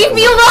so. Leave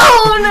me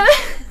alone.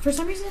 For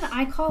some reason,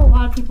 I call a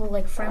lot of people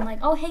like friend, like,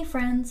 oh hey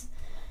friends.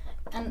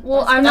 And Well,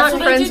 that's- I'm that's not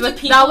what I friends do. with.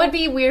 people. That would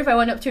be weird if I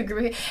went up to a group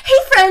of people. Hey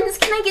friends,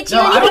 can I get you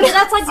No, I anything? would,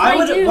 That's like what I I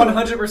would do.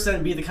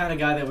 100% be the kind of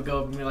guy that would go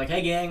up and be like,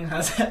 "Hey gang,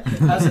 how's it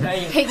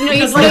hanging?" Hey, no, you-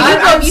 Because, no,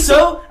 like, you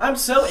go- I'm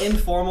so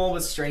informal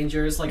with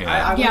strangers. Like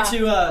Yeah. I Yeah. went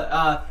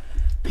to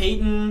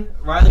Peyton,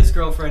 Riley's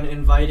girlfriend,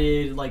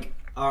 invited like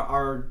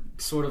our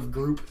sort of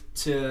group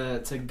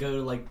to go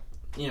to like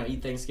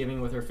eat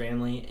Thanksgiving with her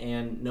family,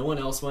 and no one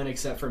else went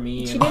except for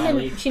me She and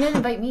Riley. didn't. She didn't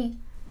invite me.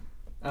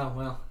 Oh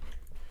well.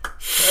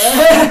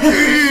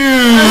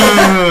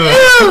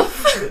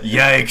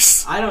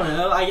 Yikes. I don't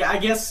know. I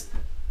guess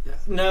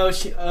no.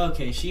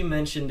 She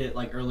mentioned it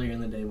like earlier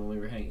in the day when we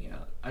were hanging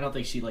out. I don't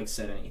think she like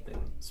said anything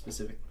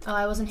specific. Oh,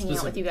 I wasn't hanging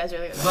out with you guys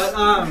earlier. But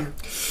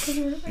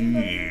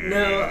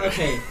no.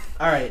 Okay.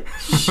 All right.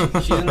 She's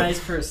a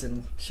nice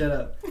person. Shut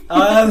up.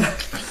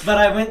 But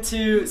I went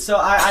to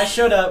I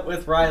showed up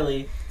with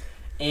Riley,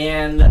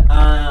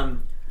 and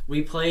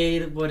we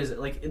played what is it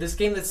like this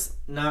game that's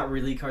not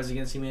really Cards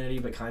Against Humanity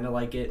but kind of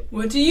like it.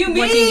 What do you mean?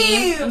 What do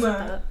you mean?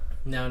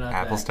 No, not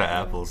Apples that. to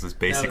apples is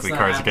basically not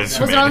Cards apples Against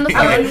to Was it on the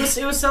Humanity.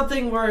 phone? It was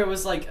something where it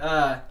was like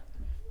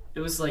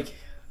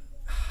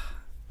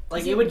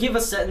it would give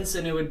a sentence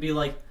and it would be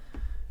like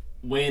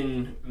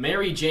when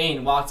Mary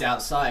Jane walked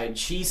outside,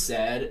 she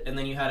said, and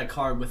then you had a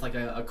card with like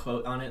a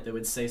quote on it that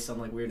would say some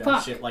like weird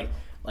ass shit like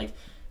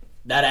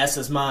that ass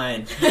is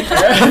mine.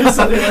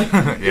 Something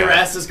like your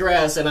ass is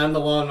grass and I'm the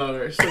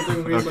lawnmower.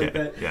 Something weird like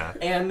that. Yeah.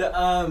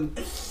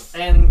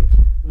 And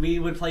we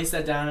would place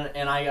that down,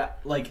 and I got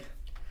like,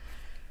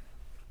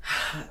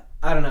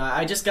 I don't know.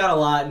 I just got a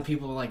lot, and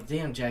people were like,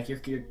 "Damn, Jack, you're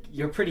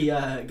pretty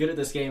good at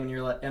this game." And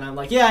you're like, and I'm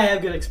like, "Yeah, I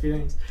have good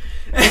experience."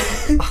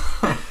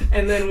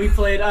 And then we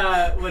played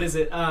what is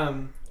it?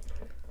 The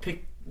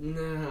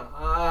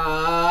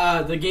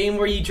game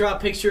where you draw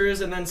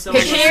pictures and then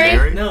someone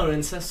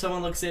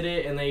someone looks at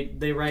it and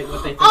they write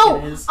what they think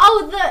it is.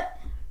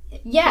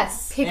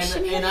 Yes.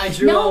 And I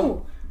drew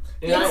all.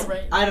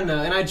 I don't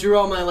know, and I drew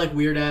all my like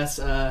weird ass.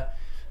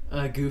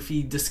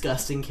 Goofy,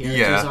 disgusting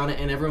characters on it,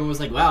 and everyone was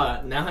like,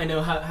 "Wow, now I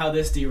know how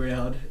this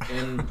derailed."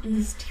 And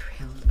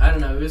I don't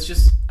know. It was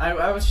just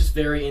I was just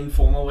very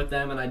informal with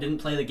them, and I didn't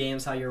play the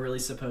games how you're really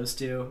supposed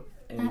to.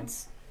 And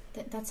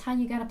That's how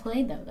you gotta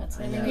play though. That's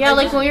how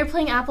like when we were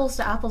playing Apples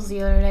to Apples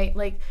the other night,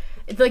 like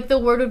the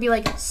word would be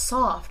like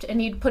soft,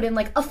 and you'd put in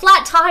like a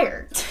flat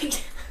tire.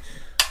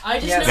 I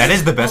just that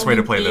is the best way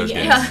to play those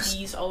games.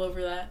 XDs all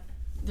over that.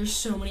 There's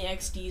so many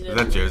XDs. Is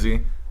that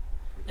Josie?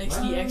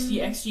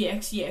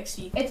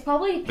 XD. It's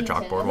probably the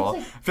chalkboard wall.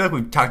 I feel like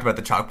we've talked about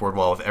the chalkboard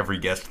wall with every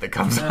guest that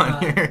comes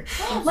on here.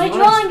 My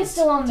drawing is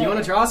still on there. Do you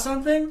want to draw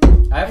something?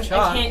 I have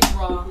chalk. I can't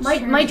draw.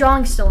 My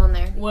drawing's still on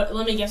there. What?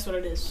 Let me guess what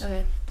it is.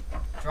 Okay.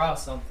 Draw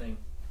something.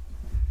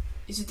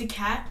 Is it the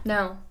cat?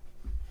 No.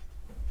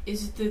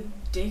 Is it the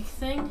dick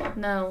thing?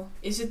 No.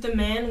 Is it the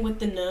man with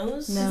the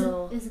nose?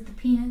 No. Is it the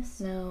penis?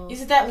 No.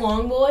 Is it that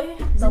long boy?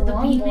 Is it the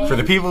penis? For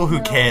the people who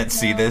can't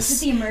see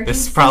this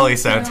probably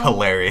sounds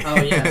hilarious.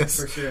 Oh yeah,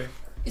 for sure.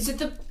 Is it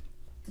the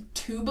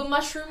tuba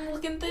mushroom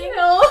looking thing?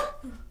 No.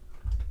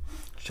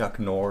 Chuck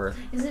North.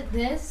 Is it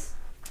this?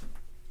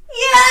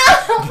 Yeah.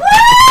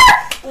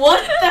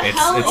 What the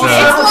hell? It's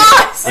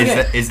lost.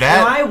 Is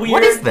that? Am I weird?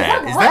 What is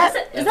that?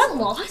 Is that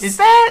lost? Is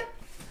that?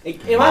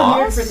 Am I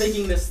weird for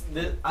thinking this?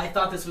 I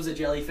thought this was a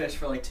jellyfish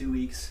for like 2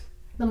 weeks.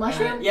 The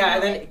mushroom?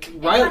 Yeah, and then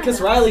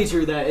Riley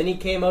drew that, and he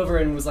came over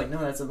and was like, "No,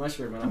 that's a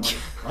mushroom." And I'm like,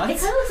 "What?" It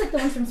kind of looks like the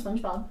one from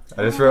SpongeBob.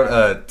 I just wrote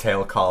a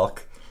tail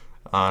calc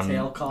on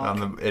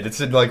the.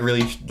 It's in like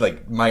really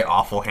like my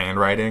awful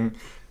handwriting,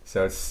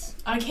 so it's.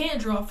 I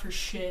can't draw for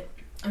shit.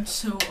 I'm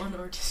so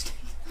unartistic.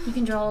 You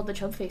can draw the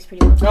chub face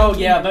pretty well. Oh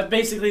yeah, but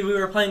basically we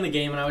were playing the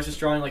game, and I was just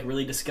drawing like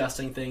really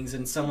disgusting things,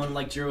 and someone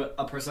like drew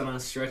a person on a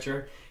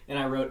stretcher. And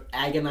I wrote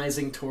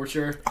agonizing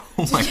torture.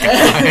 Oh my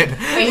god.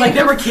 And like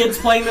there were kids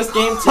playing this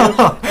game too.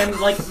 And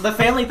like the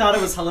family thought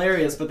it was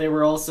hilarious, but they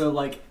were also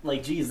like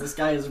geez, this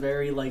guy is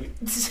very like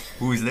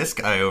who's this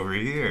guy over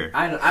here?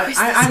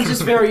 I'm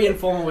just very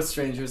informal with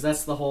strangers.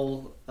 That's the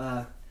whole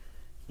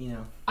you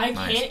know. I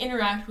can't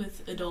interact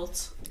with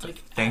adults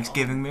like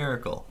Thanksgiving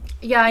miracle.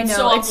 Yeah, I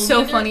know. It's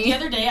so funny. The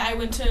other day I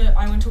went to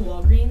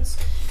Walgreens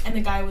and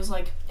the guy was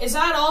like, "Is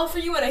that all for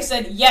you?" And I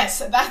said, "Yes,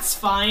 that's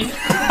fine."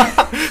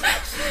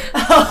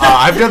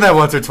 I've done that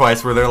once or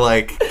twice where they're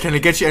like, "Can I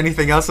get you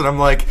anything else?" And I'm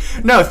like,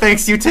 "No,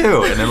 thanks, you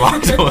too," and then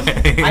walked away.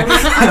 I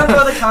don't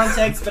know the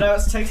context, but I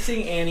was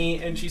texting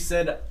Annie and she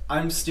said,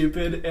 "I'm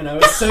stupid," and I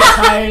was so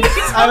tired.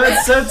 I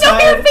was so tired. No,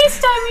 we were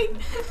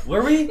FaceTiming.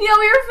 Were we? Yeah,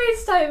 we were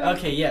FaceTiming.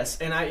 Okay, yes,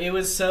 and it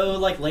was so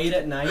like late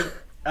at night.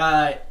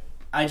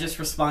 I just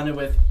responded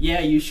with,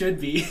 "Yeah, you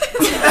should be." and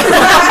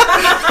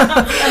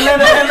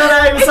then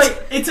I was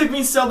like, it took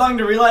me so long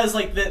to realize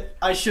like that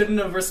I shouldn't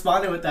have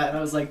responded with that, and I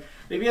was like,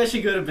 maybe I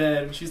should go to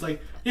bed. And she's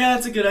like, "Yeah,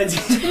 that's a good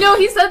idea." No,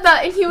 he said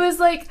that, and he was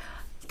like,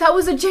 "That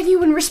was a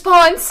genuine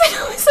response." And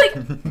I was like,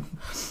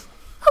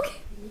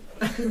 "Okay."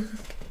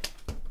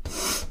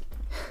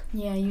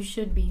 Yeah, you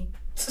should be.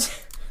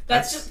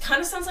 That's just kind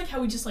of sounds like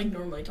how we just like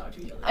normally talk to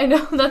each other. I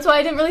know. That's why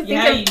I didn't really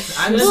think.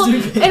 I'm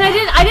stupid. And I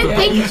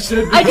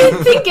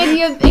didn't think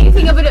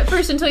anything of it at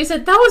first until you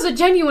said that was a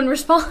genuine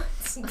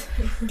response.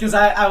 Because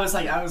I was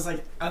like,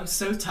 I'm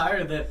so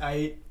tired that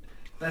I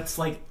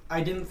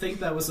didn't think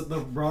that was the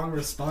wrong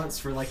response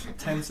for like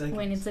 10 seconds.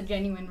 When it's a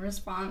genuine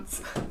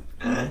response.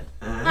 Can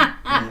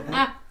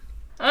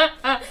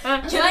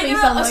I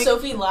get a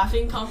Sophie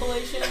laughing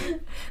compilation?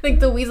 Like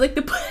the wheeze, like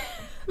the.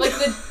 Like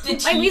the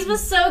tea. My wheeze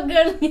was so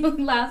good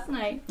last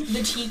night.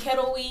 The tea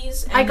kettle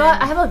wheeze. I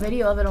have a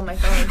video of it on my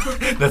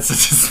phone. That's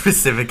such a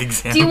specific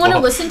example. Do you want to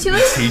listen to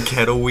it? Tea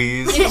kettle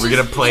wheeze. We're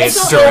gonna play it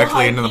so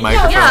directly into the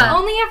microphone. Yeah,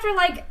 only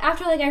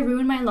after I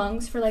ruined my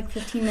lungs for like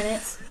 15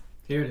 minutes.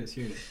 Here it is.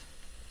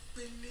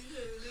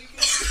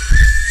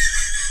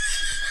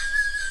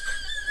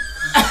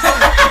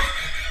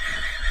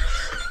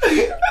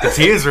 The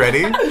tea is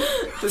ready.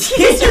 The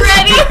tea is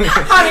ready,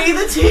 honey.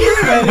 The tea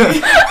is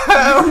ready.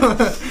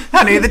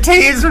 Honey, the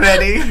tea is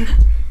ready.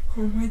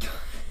 Oh my god.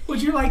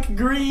 Would you like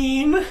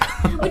green?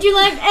 Would you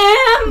like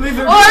M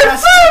Liver or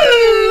disaster?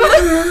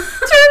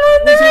 Turn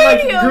on the Would you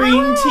like radio.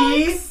 green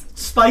tea?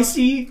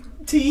 Spicy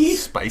tea?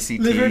 Spicy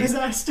tea. Liver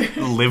disaster.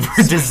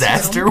 Liver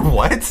disaster?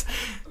 What?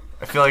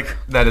 I feel like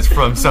that is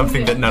from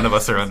something that none of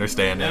us are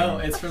understanding. No,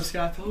 it's from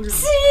Scott Pilgrim.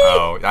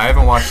 Oh, I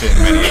haven't watched it in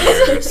many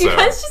years. Do you So.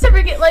 guys just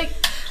ever get like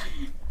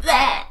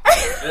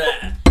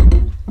that?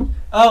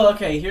 Oh,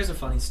 okay. Here's a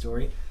funny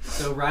story.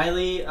 So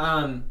Riley,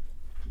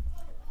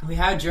 we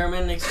had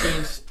German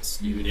exchange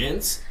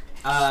students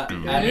in our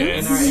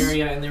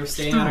area, and they were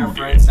staying at our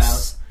friend's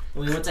house.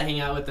 And we went to hang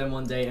out with them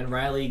one day, and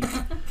Riley.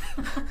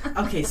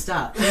 Okay,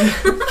 stop.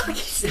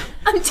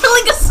 I'm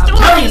telling a story. I'm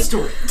telling a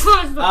story.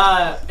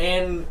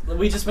 And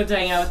we just went to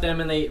hang out with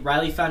them, and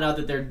Riley found out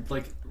that their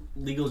like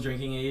legal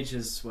drinking age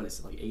is what is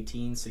it, like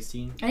 18,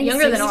 16? I think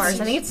Younger it's than 16.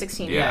 ours. I think it's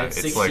 16. Yeah, it's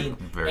it's 16. like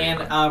very And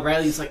young.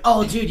 Riley's like,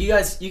 "Oh, dude, you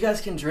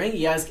guys can drink.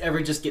 You guys ever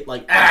just get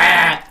like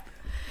ah?"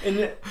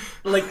 And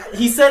like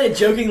he said it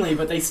jokingly,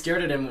 but they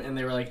stared at him and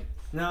they were like,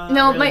 "No,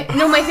 No, really."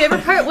 my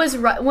favorite part was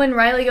when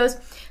Riley goes,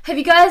 "Have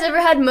you guys ever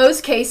had Moe's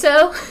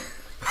queso?"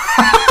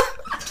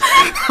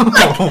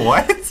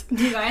 What?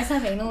 Do you guys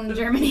have anal in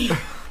Germany?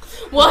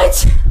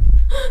 What?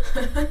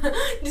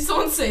 Did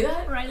someone say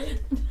that? Riley.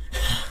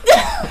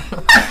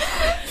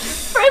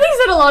 Riley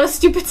said a lot of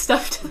stupid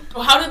stuff.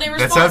 Well, how did they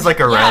respond? That sounds like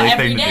a Riley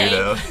every thing to day. do,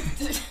 though.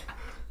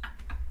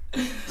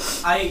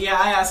 I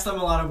asked them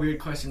a lot of weird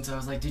questions. I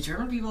was like, "Do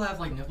German people have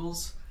like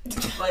nipples?"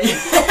 Like,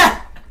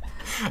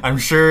 I'm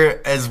sure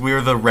as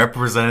we're the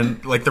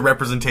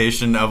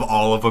representation of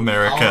all of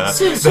America, Oh,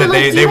 so, that like,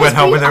 they do you went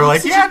guys home and they were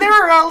like, breathe yeah, they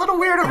were a little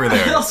weird over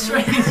there.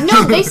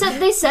 No, they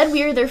said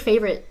we were their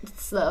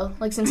favorites though.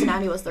 Like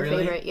Cincinnati was their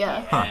Really? favorite.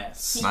 Yeah.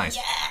 Yes. Nice.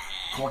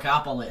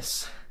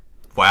 Corkopolis.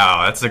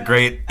 Wow, that's a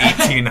great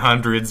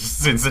 1800s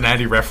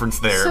Cincinnati reference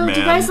there, So man.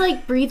 do you guys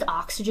like breathe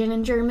oxygen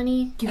in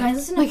Germany? Do you guys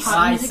listen to Like, pop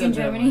I music in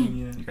said that Germany? one,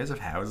 yeah. You guys have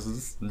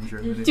houses in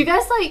Germany? Do you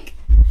guys like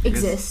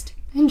exist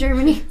in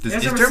Germany? Is You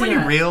guys ever Germany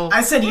seen a- real?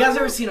 I said, you guys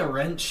ever seen a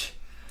wrench?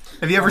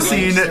 Have you ever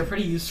seen? They're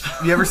pretty useful.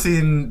 Have you ever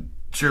seen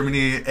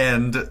Germany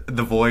and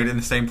the Void in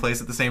the same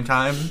place at the same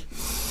time?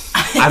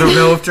 I don't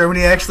know if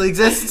Germany actually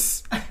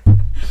exists.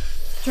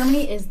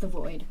 Germany is the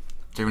void.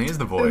 Germany is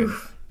the Void.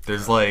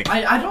 There's like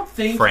I don't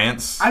think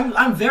France,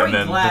 I'm very and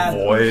then glad. the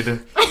Void,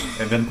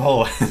 and then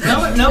Poland.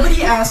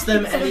 Nobody asked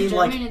them Instead any of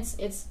like. German,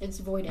 it's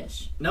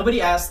voidish.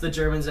 Nobody asked the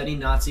Germans any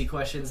Nazi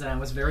questions, and I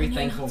was very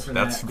thankful for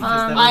That's- that.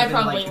 Because that I would've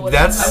been, probably like, would.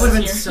 That's- That would have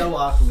been Here. so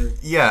awkward.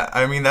 Yeah,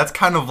 I mean that's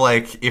kind of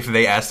like if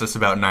they asked us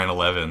about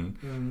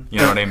 9/11. You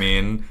know what I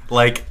mean?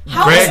 Like,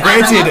 How is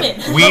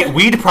granted, 9/11?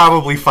 we'd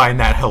probably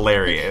find that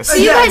hilarious. So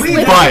you Yeah, guys we-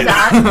 live But with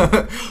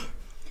that?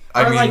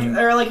 I Or mean,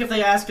 like if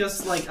they ask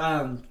us like,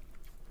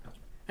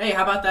 hey,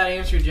 how about that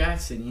Andrew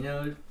Jackson? You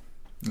know,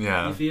 you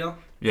yeah, feel?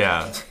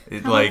 yeah,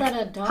 it, How like, about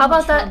that, Donald How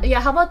about Trump? that?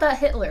 Yeah, how about that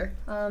Hitler?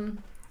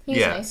 He was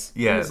yeah, nice.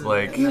 yeah, Who's it?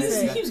 like, Who's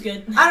it? He was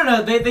good. I don't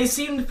know. They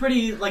seemed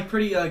pretty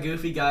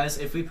goofy guys.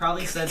 If we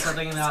probably said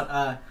something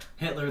about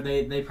Hitler,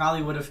 they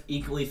probably would have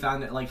equally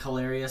found it like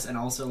hilarious, and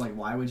also like,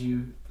 why would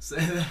you say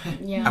that?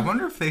 Yeah. I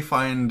wonder if they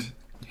find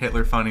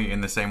Hitler funny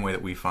in the same way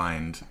that we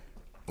find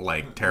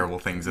like terrible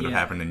things that have Yeah.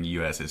 happened in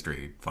U.S.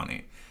 history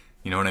funny.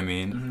 You know what I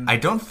mean? I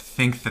don't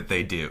think that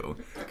they do,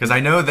 because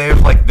I know they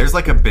have like there's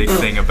like a big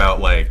thing about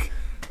like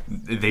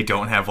they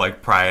don't have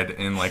like pride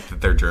in like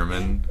that they're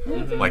German,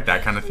 like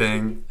that kind of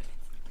thing.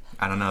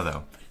 I don't know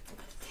though.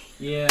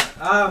 Yeah.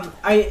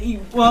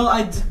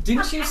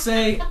 Didn't you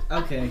say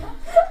okay?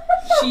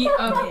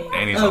 Okay.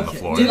 Annie's on the Okay.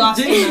 floor.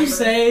 Didn't you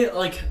say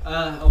like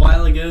a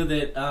while ago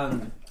that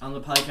on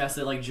the podcast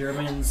that like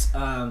Germans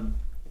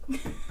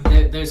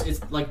there's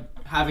it's like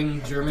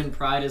having German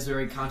pride is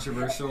very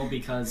controversial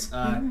because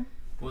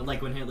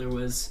like when Hitler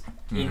was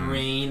in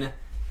reign,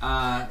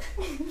 I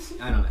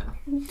don't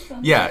know.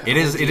 Yeah, it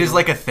is. It is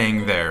like a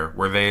thing there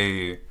where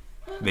they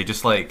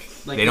just like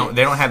they don't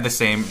have the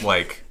same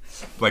like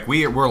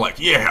we're like,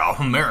 yeah,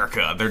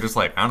 America. They're just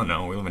like, I don't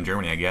know, we live in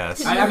Germany, I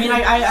guess. I mean,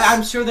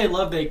 I'm sure they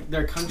love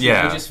their country.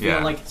 Yeah, They just feel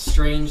yeah. like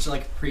strange,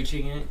 like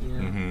preaching it. You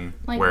know?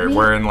 Like, Where we-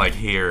 we're in like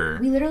here,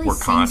 We literally we're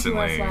sing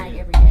constantly. to our flag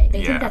every day. They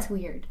Yeah. think that's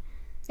weird.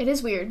 It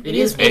is weird. It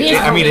is.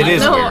 I mean, it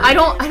is No, weird. I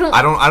don't. I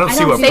don't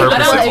see what say- purpose I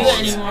don't it do it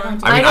holds. anymore. I mean,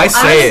 don't, I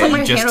say don't put it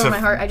my just hand to. on my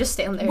heart. I just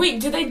stand there.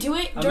 Wait, did they do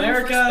it during the first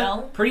America,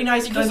 spell? pretty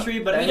nice Because country,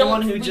 but we anyone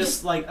don't- who we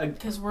just like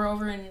Because we're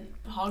over in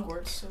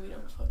Hogwarts, so we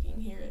don't fucking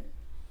hear it.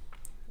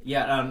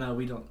 yeah, I don't know.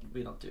 We don't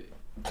do it.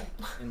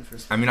 In the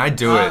first I mean, I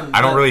do it.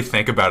 I don't but- really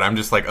think about it. I'm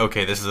just like,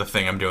 okay, this is a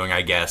thing I'm doing,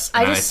 I guess.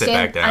 And I then just I sit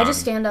back stand. down. I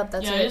just stand up.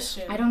 That's Yeah, it. just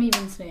I don't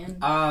even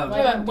stand. Um,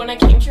 Like- Yeah, when I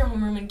came to your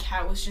homeroom and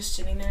Kat was just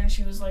sitting there and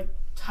she was like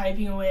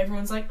typing away,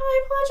 everyone's like,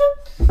 I pledge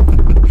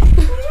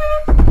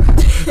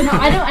No,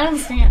 I don't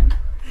stand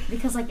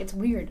because like it's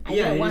weird. I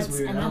Yeah, did it it is once,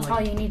 weird. and I don't that's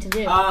like all you need to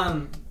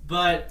do.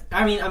 But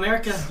I mean,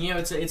 America, you know,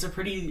 it's a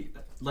pretty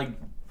like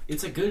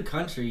it's a good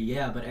country,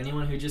 yeah. But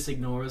anyone who just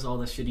ignores all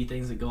the shitty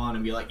things that go on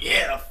and be like,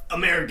 yeah,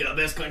 America,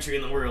 best country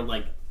in the world,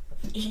 like,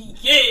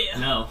 yeah.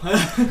 no,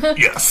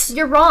 Yes.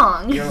 You're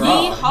wrong. you're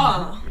wrong.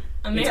 Yeehaw. It's,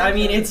 America. I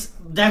mean, it's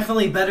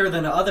definitely better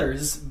than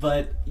others,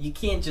 but you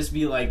can't just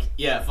be like,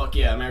 yeah, fuck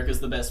yeah, America's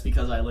the best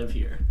because I live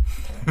here.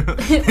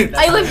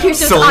 I live here,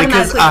 so it's Solely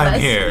because automatically the I'm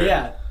best. here.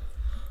 Yeah,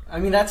 I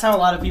mean that's how a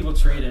lot of people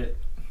treat it,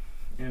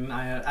 and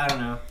I don't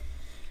know.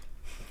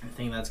 I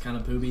think that's kind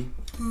of poopy.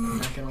 I'm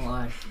not gonna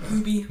lie.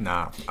 Ruby.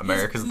 Nah,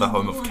 America's the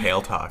home of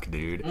kale talk,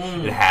 dude.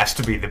 Mm. It has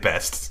to be the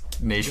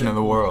best nation in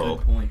the world.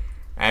 Good point.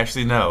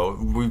 Actually, no.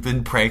 We've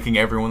been pranking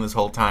everyone this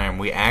whole time.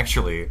 We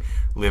actually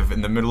live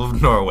in the middle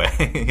of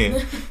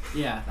Norway.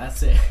 Yeah,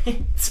 that's it.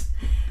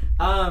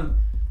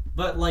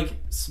 But like,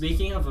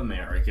 speaking of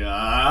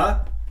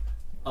America,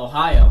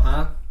 Ohio,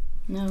 huh?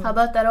 No. How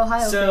about that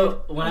Ohio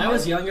So when I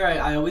was younger,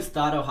 I always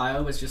thought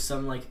Ohio was just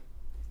some like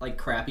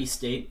crappy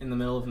state in the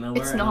middle of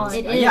nowhere. It's and I not. was-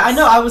 It Yeah, I is.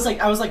 know. I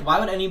was like, why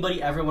would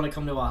anybody ever want to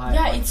come to Ohio?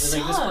 Yeah, like, it like, this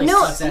sucks. place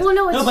No, sucks ass. well,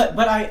 no, no, it's-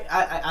 but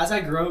I as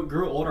I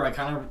grew older, I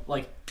kind of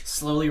like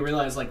slowly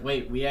realized like,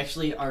 wait, we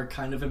actually are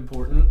kind of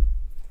important.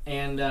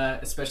 And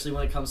especially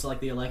when it comes to like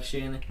the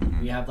election,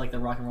 we have like the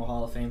Rock and Roll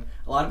Hall of Fame.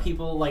 A lot of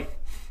people like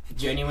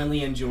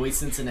genuinely enjoy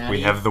Cincinnati.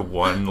 We have the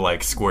one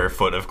like square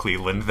foot of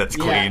Cleveland that's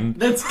clean.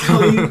 That's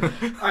clean.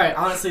 All right,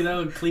 honestly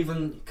though,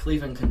 Cleveland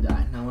can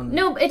die. No one.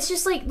 No, it's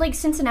just like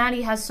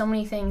Cincinnati has so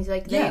many things.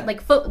 Like they Yeah, they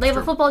have a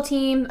true. football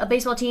team, a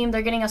baseball team.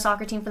 They're getting a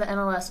soccer team for the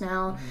MLS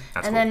now,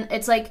 That's and cool. then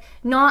it's like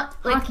not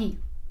like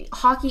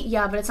Hockey.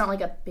 Yeah, but it's not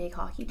like a big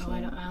hockey team. Oh, I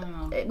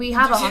don't know. We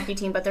have a hockey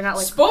team, but they're not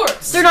like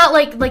Sports. they're not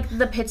like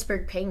the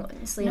Pittsburgh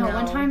Penguins. You No, know?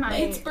 one time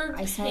Pittsburgh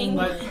I sang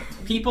But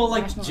people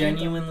like National anthem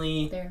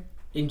genuinely there.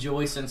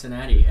 enjoy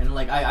Cincinnati, and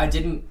like I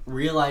didn't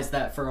realize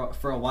that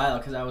for a while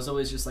because I was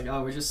always just like,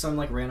 oh, we're just some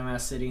like random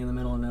ass city in the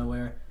middle of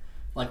nowhere,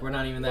 like we're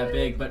not even that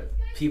big. But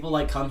people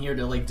like come here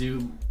to like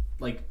do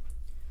like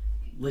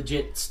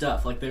legit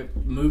stuff. Like the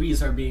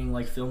movies are being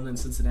like filmed in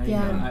Cincinnati.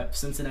 Yeah. now.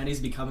 Cincinnati's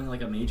becoming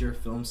like a major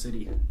film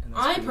city. And that's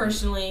I pretty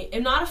personally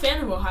am not a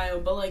fan of Ohio,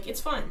 but like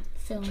it's fun.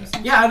 Films.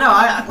 neat. Yeah, I know.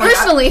 I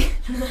Personally,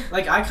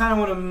 I kind of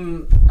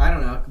want to. I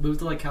don't know, move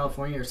to like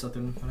California or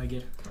something when I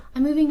get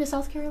I'm moving to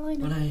South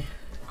Carolina. when I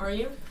Are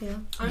you? Yeah.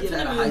 I'm get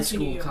gonna out of move high to New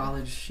school, York.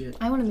 college, shit.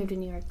 I want to move to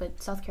New York,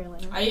 but South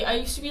Carolina. I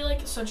used to be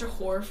like such a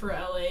whore for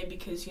LA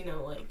because you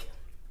know like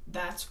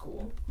that's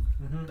cool,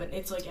 Mhm. but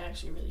it's like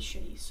actually really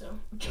shitty. So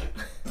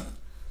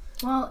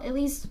Well, at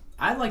least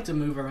I'd like to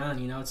move around,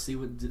 you know, see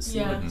what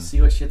Yeah.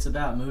 see what shit's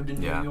about. Move to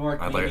New Yeah, York,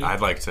 I'd maybe.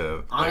 like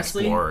to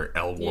Honestly, explore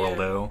El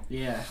Worldo.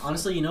 Yeah,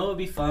 honestly, you know what would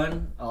be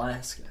fun?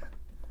 Alaska.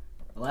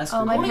 Alaska.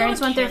 Oh, my wanna go parents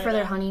to went there for Canada.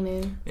 their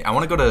honeymoon. Yeah, I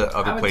want to go to I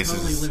other would places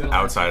totally live in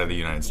Alaska. outside of the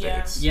United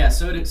Yeah. States. Yeah,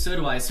 so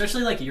do I.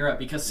 Especially like Europe,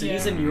 because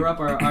cities Yeah. in Europe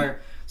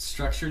are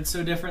structured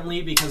so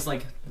differently. Because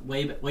like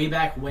way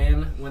back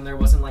when there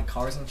wasn't like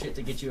cars and shit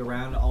to get you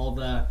around, all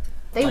the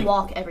They Like-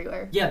 walk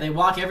everywhere. yeah, they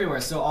walk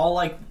everywhere. So all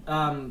like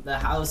the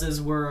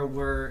houses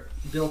were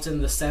built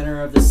in the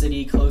center of the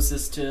city,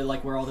 closest to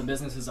like where all the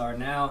businesses are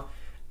now.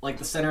 Like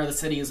the center of the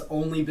city is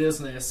only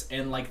business,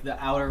 and like the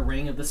outer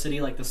ring of the city,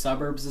 like the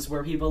suburbs, is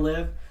where people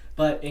live.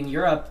 But in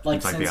Europe, like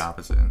It's like since the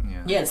opposite.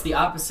 Yeah. yeah, it's the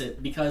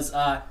opposite because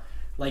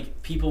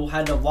like people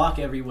had to walk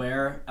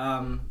everywhere.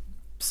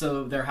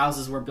 So their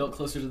houses were built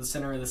closer to the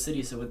center of the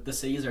city. So the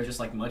cities are just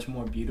like much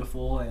more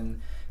beautiful, and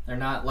they're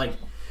not like.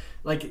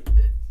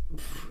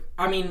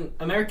 I mean,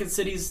 American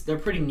cities, they're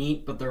pretty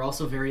neat, but they're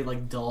also very,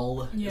 like,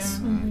 dull. Yeah.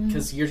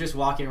 Because you're just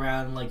walking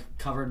around, like,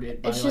 covered by,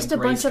 It's like, just a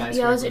gray bunch of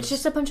skyscrapers. it's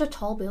just a bunch of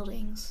tall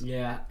buildings.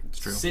 Yeah. It's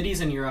true. Cities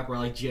in Europe are,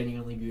 like,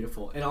 genuinely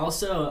beautiful. And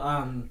also,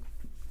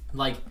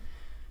 like,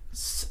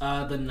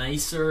 the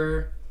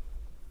nicer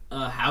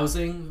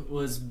housing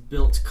was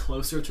built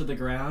closer to the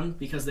ground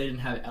because they didn't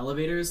have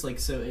elevators. Like,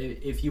 so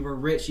if you were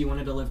rich, you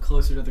wanted to live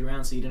closer to the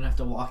ground so you didn't have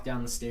to walk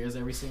down the stairs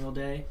every single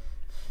day.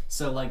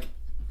 So, like,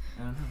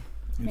 I don't know.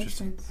 makes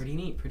Interesting. sense. Pretty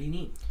neat, pretty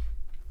neat.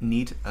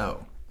 Neat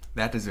O.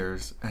 That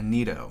deserves a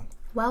neato.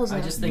 Wowza.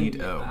 I just think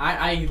Neato.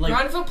 I like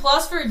round of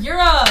applause for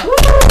Europe.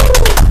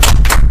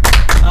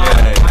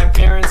 Yay. my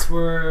parents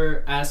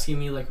were asking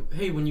me like,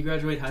 hey, when you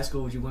graduate high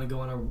school, would you want to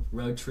go on a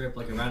road trip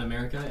like around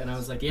America? And I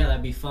was like, yeah,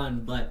 that'd be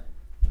fun, but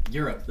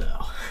Europe though.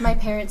 My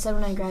parents said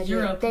when I graduate,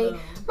 Europe, they though.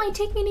 might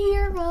take me to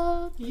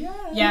Europe. Yeah,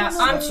 Yeah, that's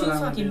I'm what too gonna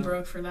fucking do.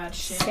 broke for that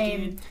shit, Same.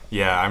 dude.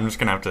 Yeah, I'm just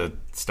gonna have to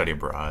study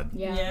abroad,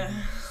 Yeah. Yeah.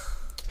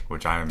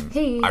 which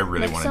Hey, I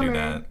really next want to do summer.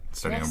 that.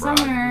 Studying Next abroad.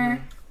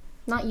 summer.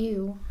 Not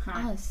you,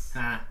 Huh. us.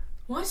 Ah.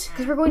 What?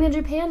 Because we're going to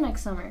Japan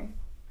next summer.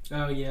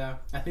 Oh yeah,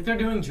 I think they're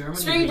doing Germany.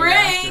 Spring the year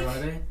after, break! are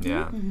they?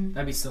 Yeah.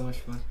 That'd be so much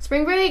fun.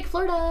 Spring break,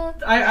 Florida.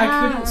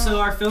 I couldn't. So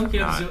our film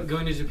camp's Not-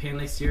 going to Japan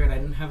next year, and I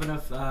didn't have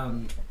enough.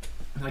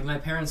 Like my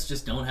parents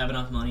just don't have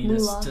enough money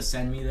Moolah. to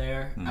send me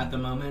there at the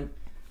moment.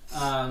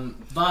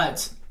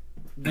 But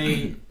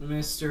they,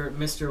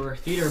 Mr.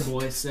 Theater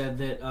Boy said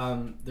that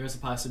there's a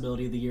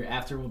possibility the year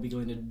after we'll be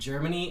going to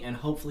Germany, and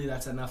hopefully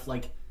that's enough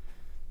like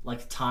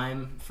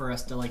time for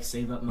us to like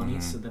save up money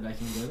so that I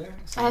can go there.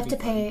 So I have it'd to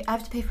be fun. pay. I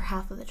have to pay for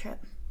half of the trip.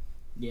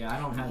 Yeah, I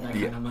don't have that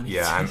Yeah, kind of money.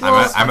 yeah, I'm Well,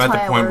 at that's the why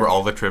I point where work.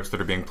 all the trips that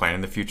are being planned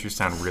in the future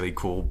sound really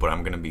cool, but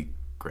I'm gonna be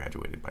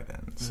graduated by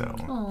then. So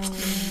Oh.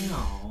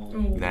 No.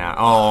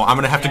 now, I'm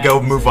gonna have to Yeah, go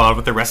it's move on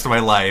with the rest of my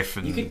life.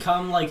 And You could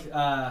come like you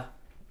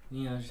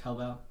know, just help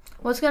out.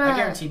 What's I gonna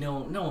guarantee no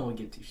one would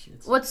give two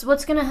shits.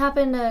 What's gonna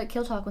happen to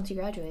Kill Talk once you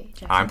graduate,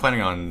 Jackson? I'm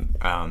planning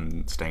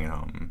on staying at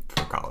home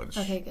for college.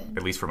 Okay, good.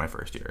 At least for my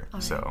first year.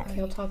 So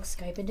Kill Talk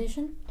Skype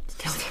edition.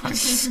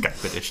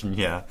 Skype edition,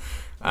 yeah.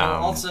 Well,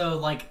 also,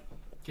 like,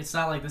 it's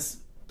not like this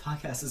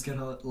podcast is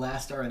gonna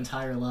last our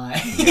entire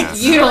life.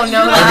 Yes. You don't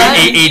know that.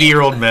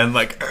 80-year-old men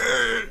like.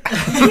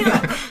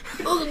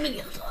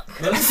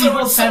 Most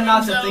people tend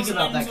not to think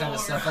about that kind of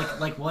stuff.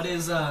 Like what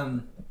is I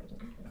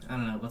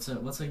don't know. What's a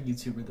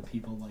YouTuber that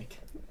people like?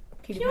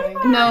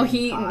 PewDiePie.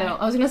 No,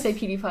 I was gonna say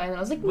PewDiePie, and I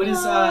was like, What no.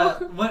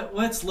 is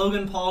what's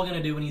Logan Paul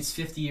gonna do when he's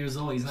 50 years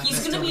old? He's not. He's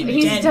gonna gonna still be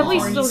He's dead definitely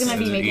before still gonna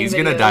be making He's videos.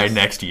 gonna die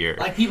next year.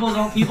 Like people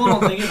don't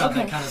think about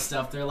that kind of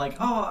stuff. They're like,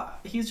 oh,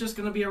 he's just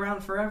gonna be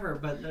around forever.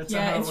 But that's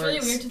not how it it's works. really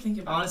weird to think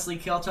about. Honestly,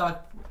 Kill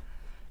Talk,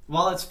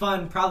 while it's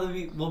fun,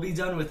 probably will be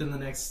done within the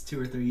next 2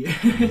 or 3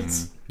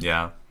 years.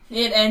 Yeah.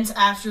 It ends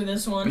after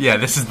this one. Yeah,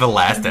 this is the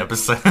last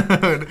episode.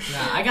 Nah,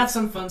 I got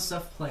some fun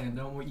stuff planned.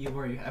 Don't you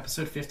worry.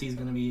 Episode 50 is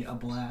gonna be a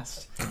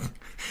blast.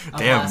 A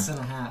Damn. blast and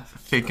a half.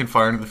 Thinking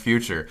far into the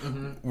future.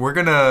 Mm-hmm. We're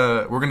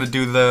gonna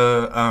do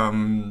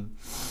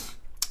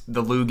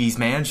the Luigi's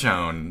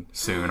Mansion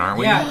soon, aren't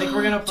we? Yeah, I think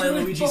we're gonna play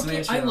Dude, Luigi's fuck it.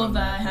 Mansion. I love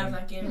that. I have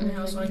that game in my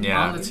house. So I can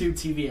Yeah. On the Tube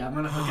TV. I'm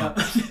gonna hook up.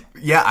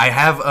 Yeah, I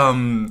have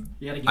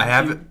You got a I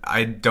have it. GameCube?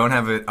 I don't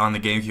have it on the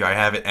GameCube. I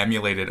have it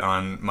emulated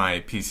on my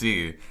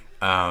PC.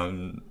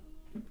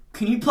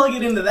 Can you plug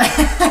it into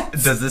that?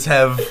 Does this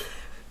have?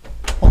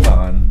 Hold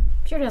on.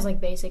 Sure, it has like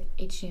basic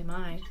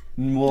HDMI.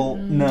 Well,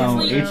 no,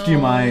 Definitely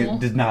HDMI no.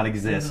 did not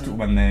exist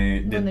when they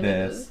did When they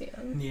made this. those, yeah.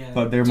 Yeah.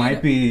 But there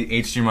might be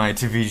HDMI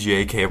to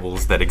VGA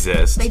cables that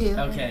exist. They do.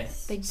 Okay.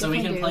 They So we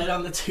can definitely play do. it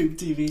on the Tube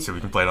TV. So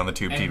we can play it on the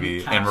Tube And TV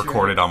and capture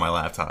record it. it on my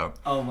laptop.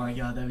 Oh my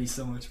god, that'd be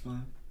so much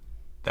fun.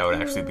 That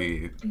would actually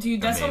be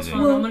Dude, that sounds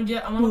amazing.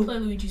 fun. I'm gonna play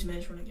Luigi's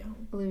Mansion when I get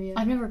home. Olivia.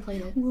 I've never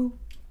played it.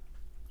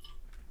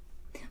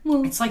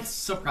 It's like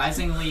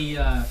surprisingly,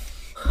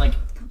 like,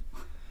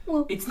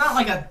 it's not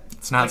like a.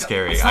 It's not like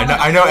scary. it's not like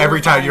I a know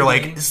every time horrifying you're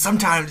like, game.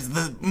 sometimes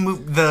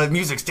the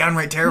music's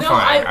downright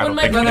terrifying. I when don't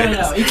my think No, it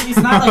no, is.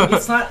 no, no.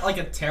 It's not like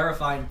a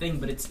terrifying thing,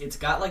 but it's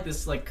got like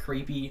this like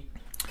creepy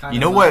kind You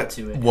of know vibe what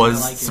to it. and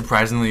was I like it.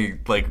 surprisingly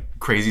like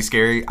crazy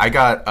scary? I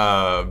got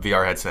a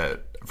VR headset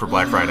for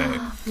Black Friday,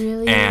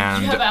 Really? Do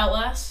and you have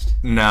Outlast?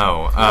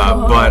 no,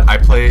 but I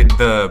played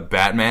the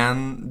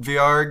Batman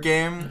VR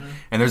game,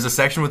 and there's a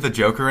section with the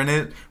Joker in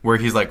it where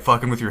he's like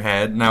fucking with your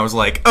head, and I was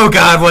like, oh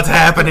god, what's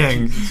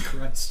happening? Jesus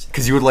Christ.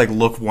 Because you would like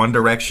look one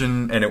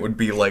direction and it would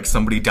be like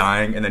somebody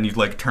dying, and then you'd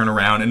like turn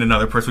around and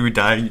another person would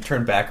die, and you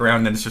turn back around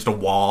and then it's just a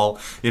wall.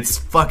 It's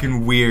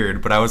fucking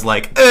weird, but I was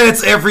like,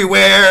 it's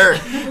everywhere.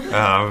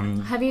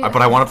 Have you-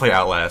 But I want to play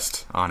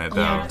Outlast on it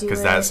though, Yeah, do because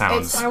it. that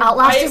sounds.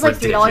 Outlast is like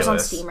 $3 on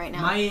ridiculous. Steam right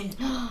now.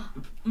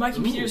 My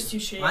computer's too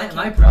shitty. I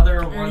My can't-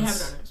 brother I already have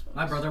wants it on Xbox.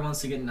 my brother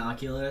wants to get an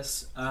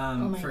Oculus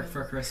my for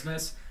God.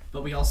 Christmas,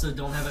 but we also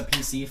don't have a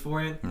PC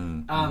for it.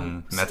 And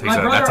that So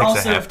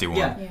takes a hefty one.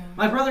 Yeah,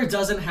 my brother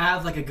doesn't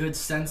have like a good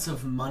sense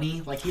of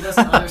money. Like he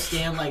doesn't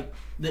understand like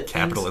that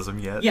Capitalism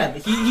yet? Yeah,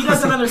 he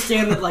doesn't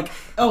understand that like,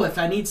 oh, if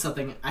I need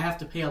something, I have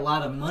to pay a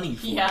lot of money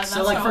for Yeah, it. So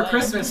that's like how for it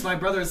Christmas, is. my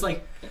brother's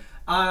like,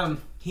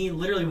 he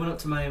literally went up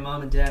to my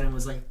mom and dad and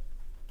was like,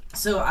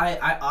 so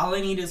I all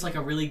I need is like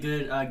a really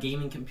good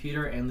gaming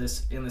computer and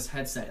this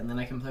headset, and then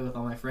I can play with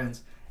all my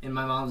friends. And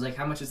my mom's like,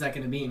 how much is that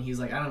going to be? And he's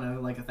like, I don't know,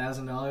 like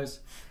 $1,000.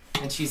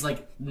 And she's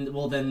like,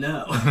 well then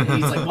no. And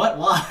he's like, what?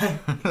 Why?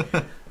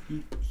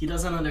 He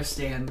doesn't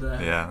understand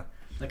Yeah.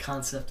 the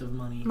concept of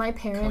money. My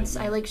parents,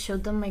 quite I yet. like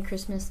showed them my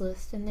Christmas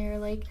list, and they're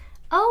like,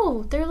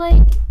 "Oh, they're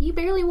like, you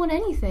barely won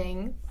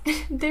anything."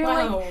 they're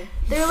Wow.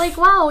 like,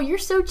 "Wow, you're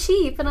so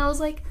cheap," and I was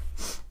like,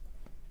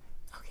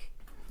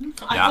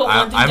 I Yeah, put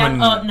one thing I'm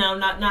down. an- No,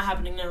 not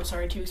happening now.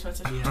 Sorry, too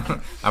expensive. Yeah.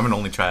 I'm an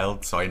only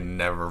child, so I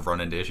never run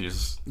into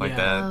issues like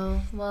Yeah.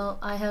 "Oh, well,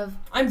 I have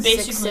I'm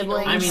Six basically an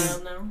siblings. only I mean-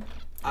 child now.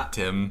 that.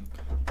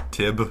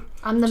 Tib.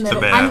 I'm the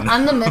middle. man.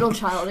 I'm the middle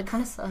child. It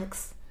kind of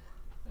sucks."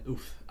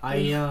 Oof.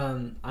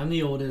 I'm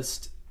the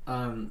oldest.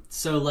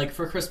 So like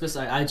for Christmas,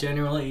 I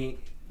generally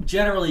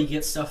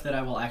get stuff that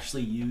I will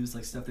actually use,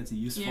 like stuff that's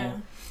useful. Yeah.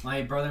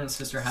 My brother and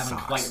sister haven't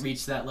Socks. quite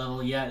reached that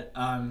level yet.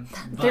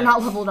 They're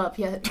not leveled up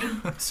yet.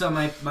 So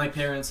my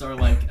parents are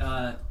like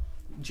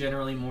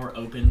generally more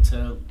open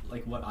to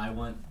like what I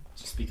want,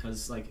 just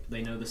because like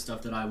they know the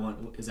stuff that I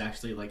want is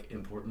actually like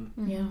important.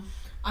 Yeah.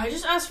 I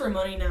just ask for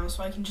money now,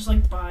 so I can just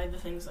like buy the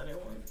things that I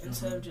want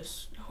instead of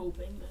just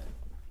hoping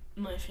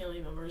that my family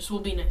members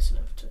will be nice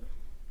enough to.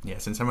 Yeah,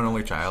 since I'm an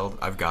only child,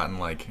 I've gotten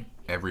like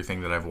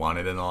everything that I've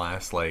wanted in the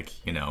last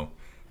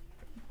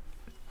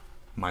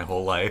my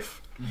whole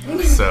life.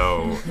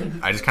 So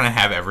I just kind of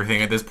have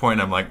everything at this point.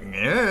 I'm like, I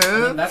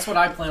yeah. mean, that's what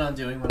I plan on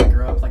doing when I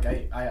grow up. Like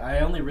I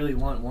only really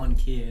want one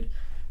kid,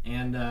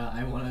 and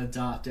I want to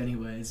adopt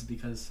anyways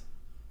because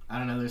I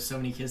don't know. There's so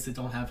many kids that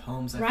don't have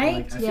homes. I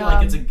Right?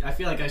 I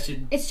feel like I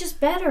should. It's just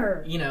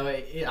better. You know,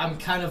 I'm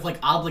kind of like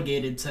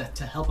obligated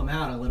to help them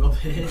out a little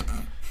bit.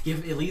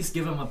 Give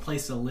them a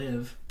place to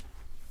live.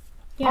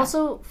 Yeah.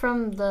 Also,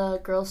 from the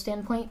girl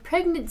standpoint,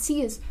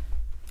 pregnancy is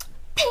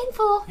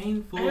Painful.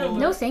 Painful.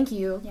 No, thank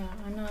you. Yeah,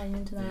 I'm not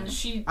into that.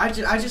 She I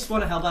just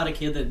want to help out a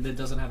kid that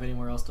doesn't have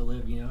anywhere else to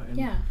live, you know, and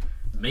Yeah.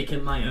 make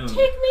him my own. take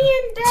me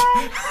in,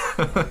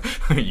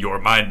 Dad. You're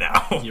mine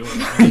now. You're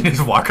You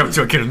just walk up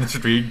to a kid in the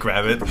street,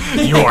 grab it.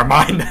 You are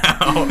mine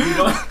now.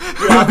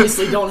 You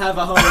obviously don't have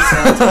a home, so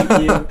I'll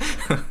take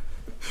you.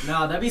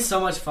 No, that'd be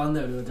so much fun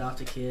though to adopt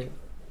a kid.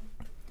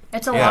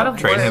 It's a Yeah, lot of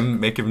train work. him,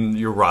 make him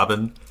your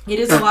Robin. It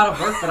is a lot of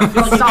work, but I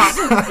feel like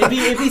Stop.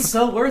 it'd be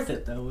so worth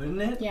it though,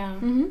 wouldn't it? Yeah.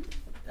 Mm-hmm.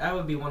 That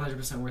would be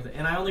 100% worth it.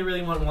 And I only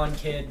really want one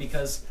kid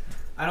because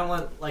I don't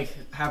want like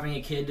having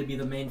a kid to be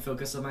the main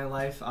focus of my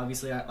life.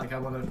 Obviously, I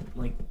want to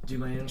like do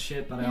my own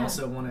shit, but I Yeah.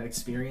 also want to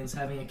experience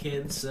having a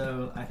kid.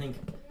 So I think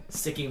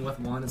sticking with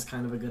one is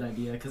kind of a good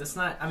idea because it's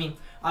not. I mean,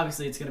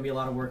 obviously, it's going to be a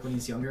lot of work when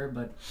he's younger,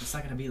 but it's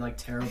not going to be like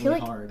terribly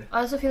like- hard.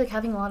 I also feel like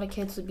having a lot of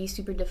kids would be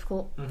super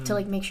difficult Mhm. to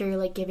like make sure you're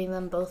like giving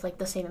them both like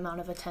the same amount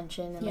of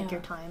attention and like Yeah.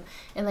 your time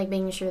and like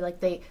making sure like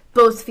they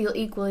both feel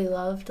equally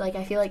loved. Like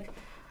I feel like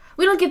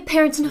we don't give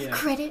parents enough Yeah.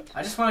 credit.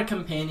 I just want a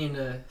companion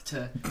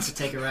to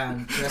take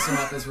around, dress him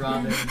up as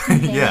Robin.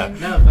 Yeah.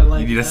 No, but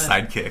like You need a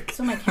sidekick.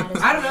 So my cat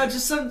is. I don't know,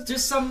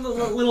 just some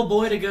little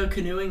boy to go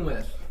canoeing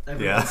with.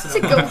 Every Yeah. once in a To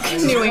go while.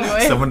 canoeing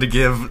with. Someone to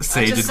give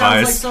sage just sounds like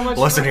advice. so much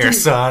Listen fun. here,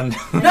 son.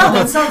 No,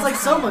 that sounds like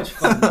so much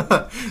fun.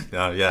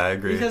 Yeah, I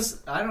agree. Because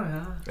I don't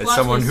know. As Watch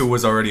someone this. who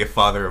was already a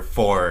father of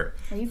 4,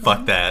 Are you fuck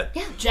fine? that.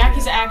 Jack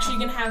is actually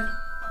gonna have.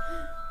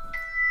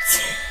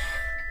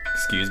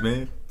 Excuse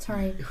me?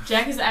 Sorry.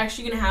 Jack is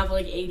actually gonna have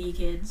like 80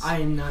 kids.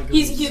 I'm not going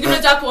He's gonna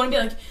adopt one and be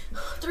like,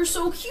 they're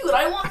so cute,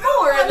 I want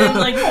more, and then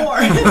like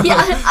more. Yeah,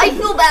 I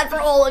feel bad for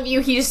all of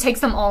you. He just takes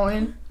them all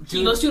in.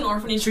 He goes to an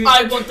orphanage. Treat-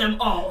 I want them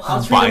all.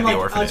 I'll treat, Buy them the like,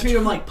 I'll orphanage. treat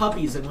them like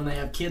puppies, and when they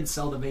have kids,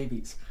 sell the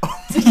babies. Oh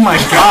my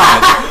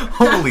god!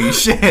 Holy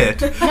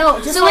shit! No,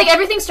 just So like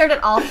everything started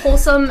off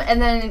wholesome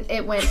and then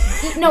it went.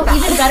 no,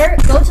 even better.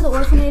 Go to the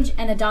orphanage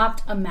and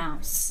adopt a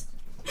mouse.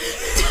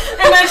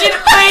 Imagine,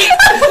 wait,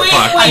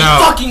 Fuck, wait. no.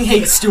 Fucking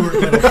hate Stuart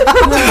Little.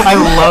 I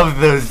love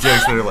those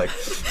jokes that are like,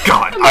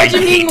 God, Imagine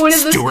I being hate one of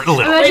those- Stuart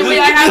Little. imagine Wait,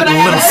 I have it, I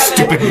have Little it, I have it.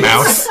 stupid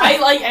mouse.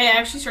 I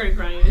actually started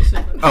crying. It's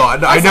so funny. Oh,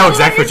 I know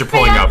exactly what you're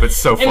pulling up. It's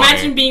so funny.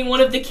 Imagine being one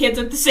of the kids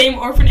at the same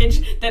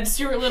orphanage that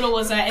Stuart Little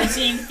was at and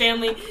seeing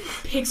family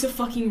picks a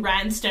fucking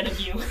rat instead of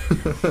you.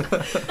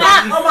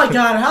 Oh my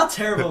god, how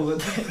terrible would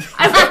that be?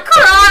 I would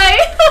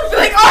cry.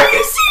 Like, are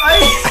you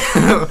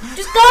serious?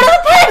 Just go to the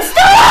pet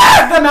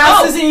store. The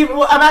mouse isn't even.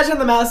 Well, imagine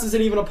the mouse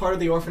isn't even a part of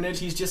the orphanage.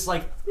 He's just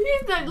like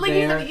Like,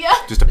 There. yeah.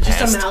 Just a just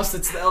pest. a mouse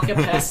that's like a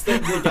pest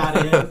that they got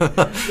in.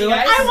 They're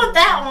like, guys. I want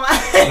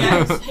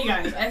that Hey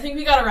guys, I think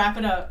we gotta wrap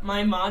it up.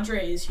 My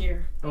madre is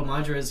here. one. Oh,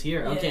 Madra is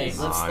here. Okay, Yes.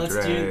 let's do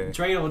Madre.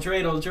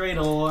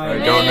 dreidel. I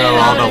Hey, don't know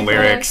all the Monica.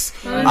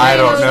 lyrics. Monica. I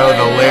don't know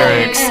the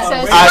lyrics.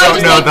 Yeah. I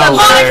don't know the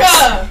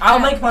lyrics. Monica! I'll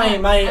make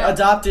my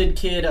adopted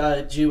kid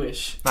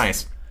Jewish.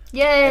 Nice.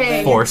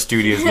 Yay. Forced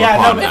studios Yeah,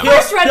 upon no, them. but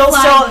first red he'll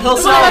flag. he'll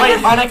The celebrate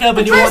first- Hanukkah,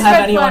 but you first won't have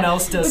red anyone flag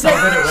else to was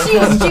celebrate that it she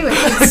with. was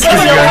Jewish. Excuse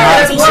me, I'm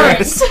not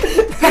That's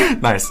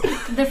Jewish. Nice.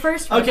 The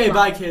first. red Okay,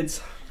 flag. bye,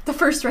 kids. The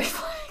first red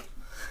flag.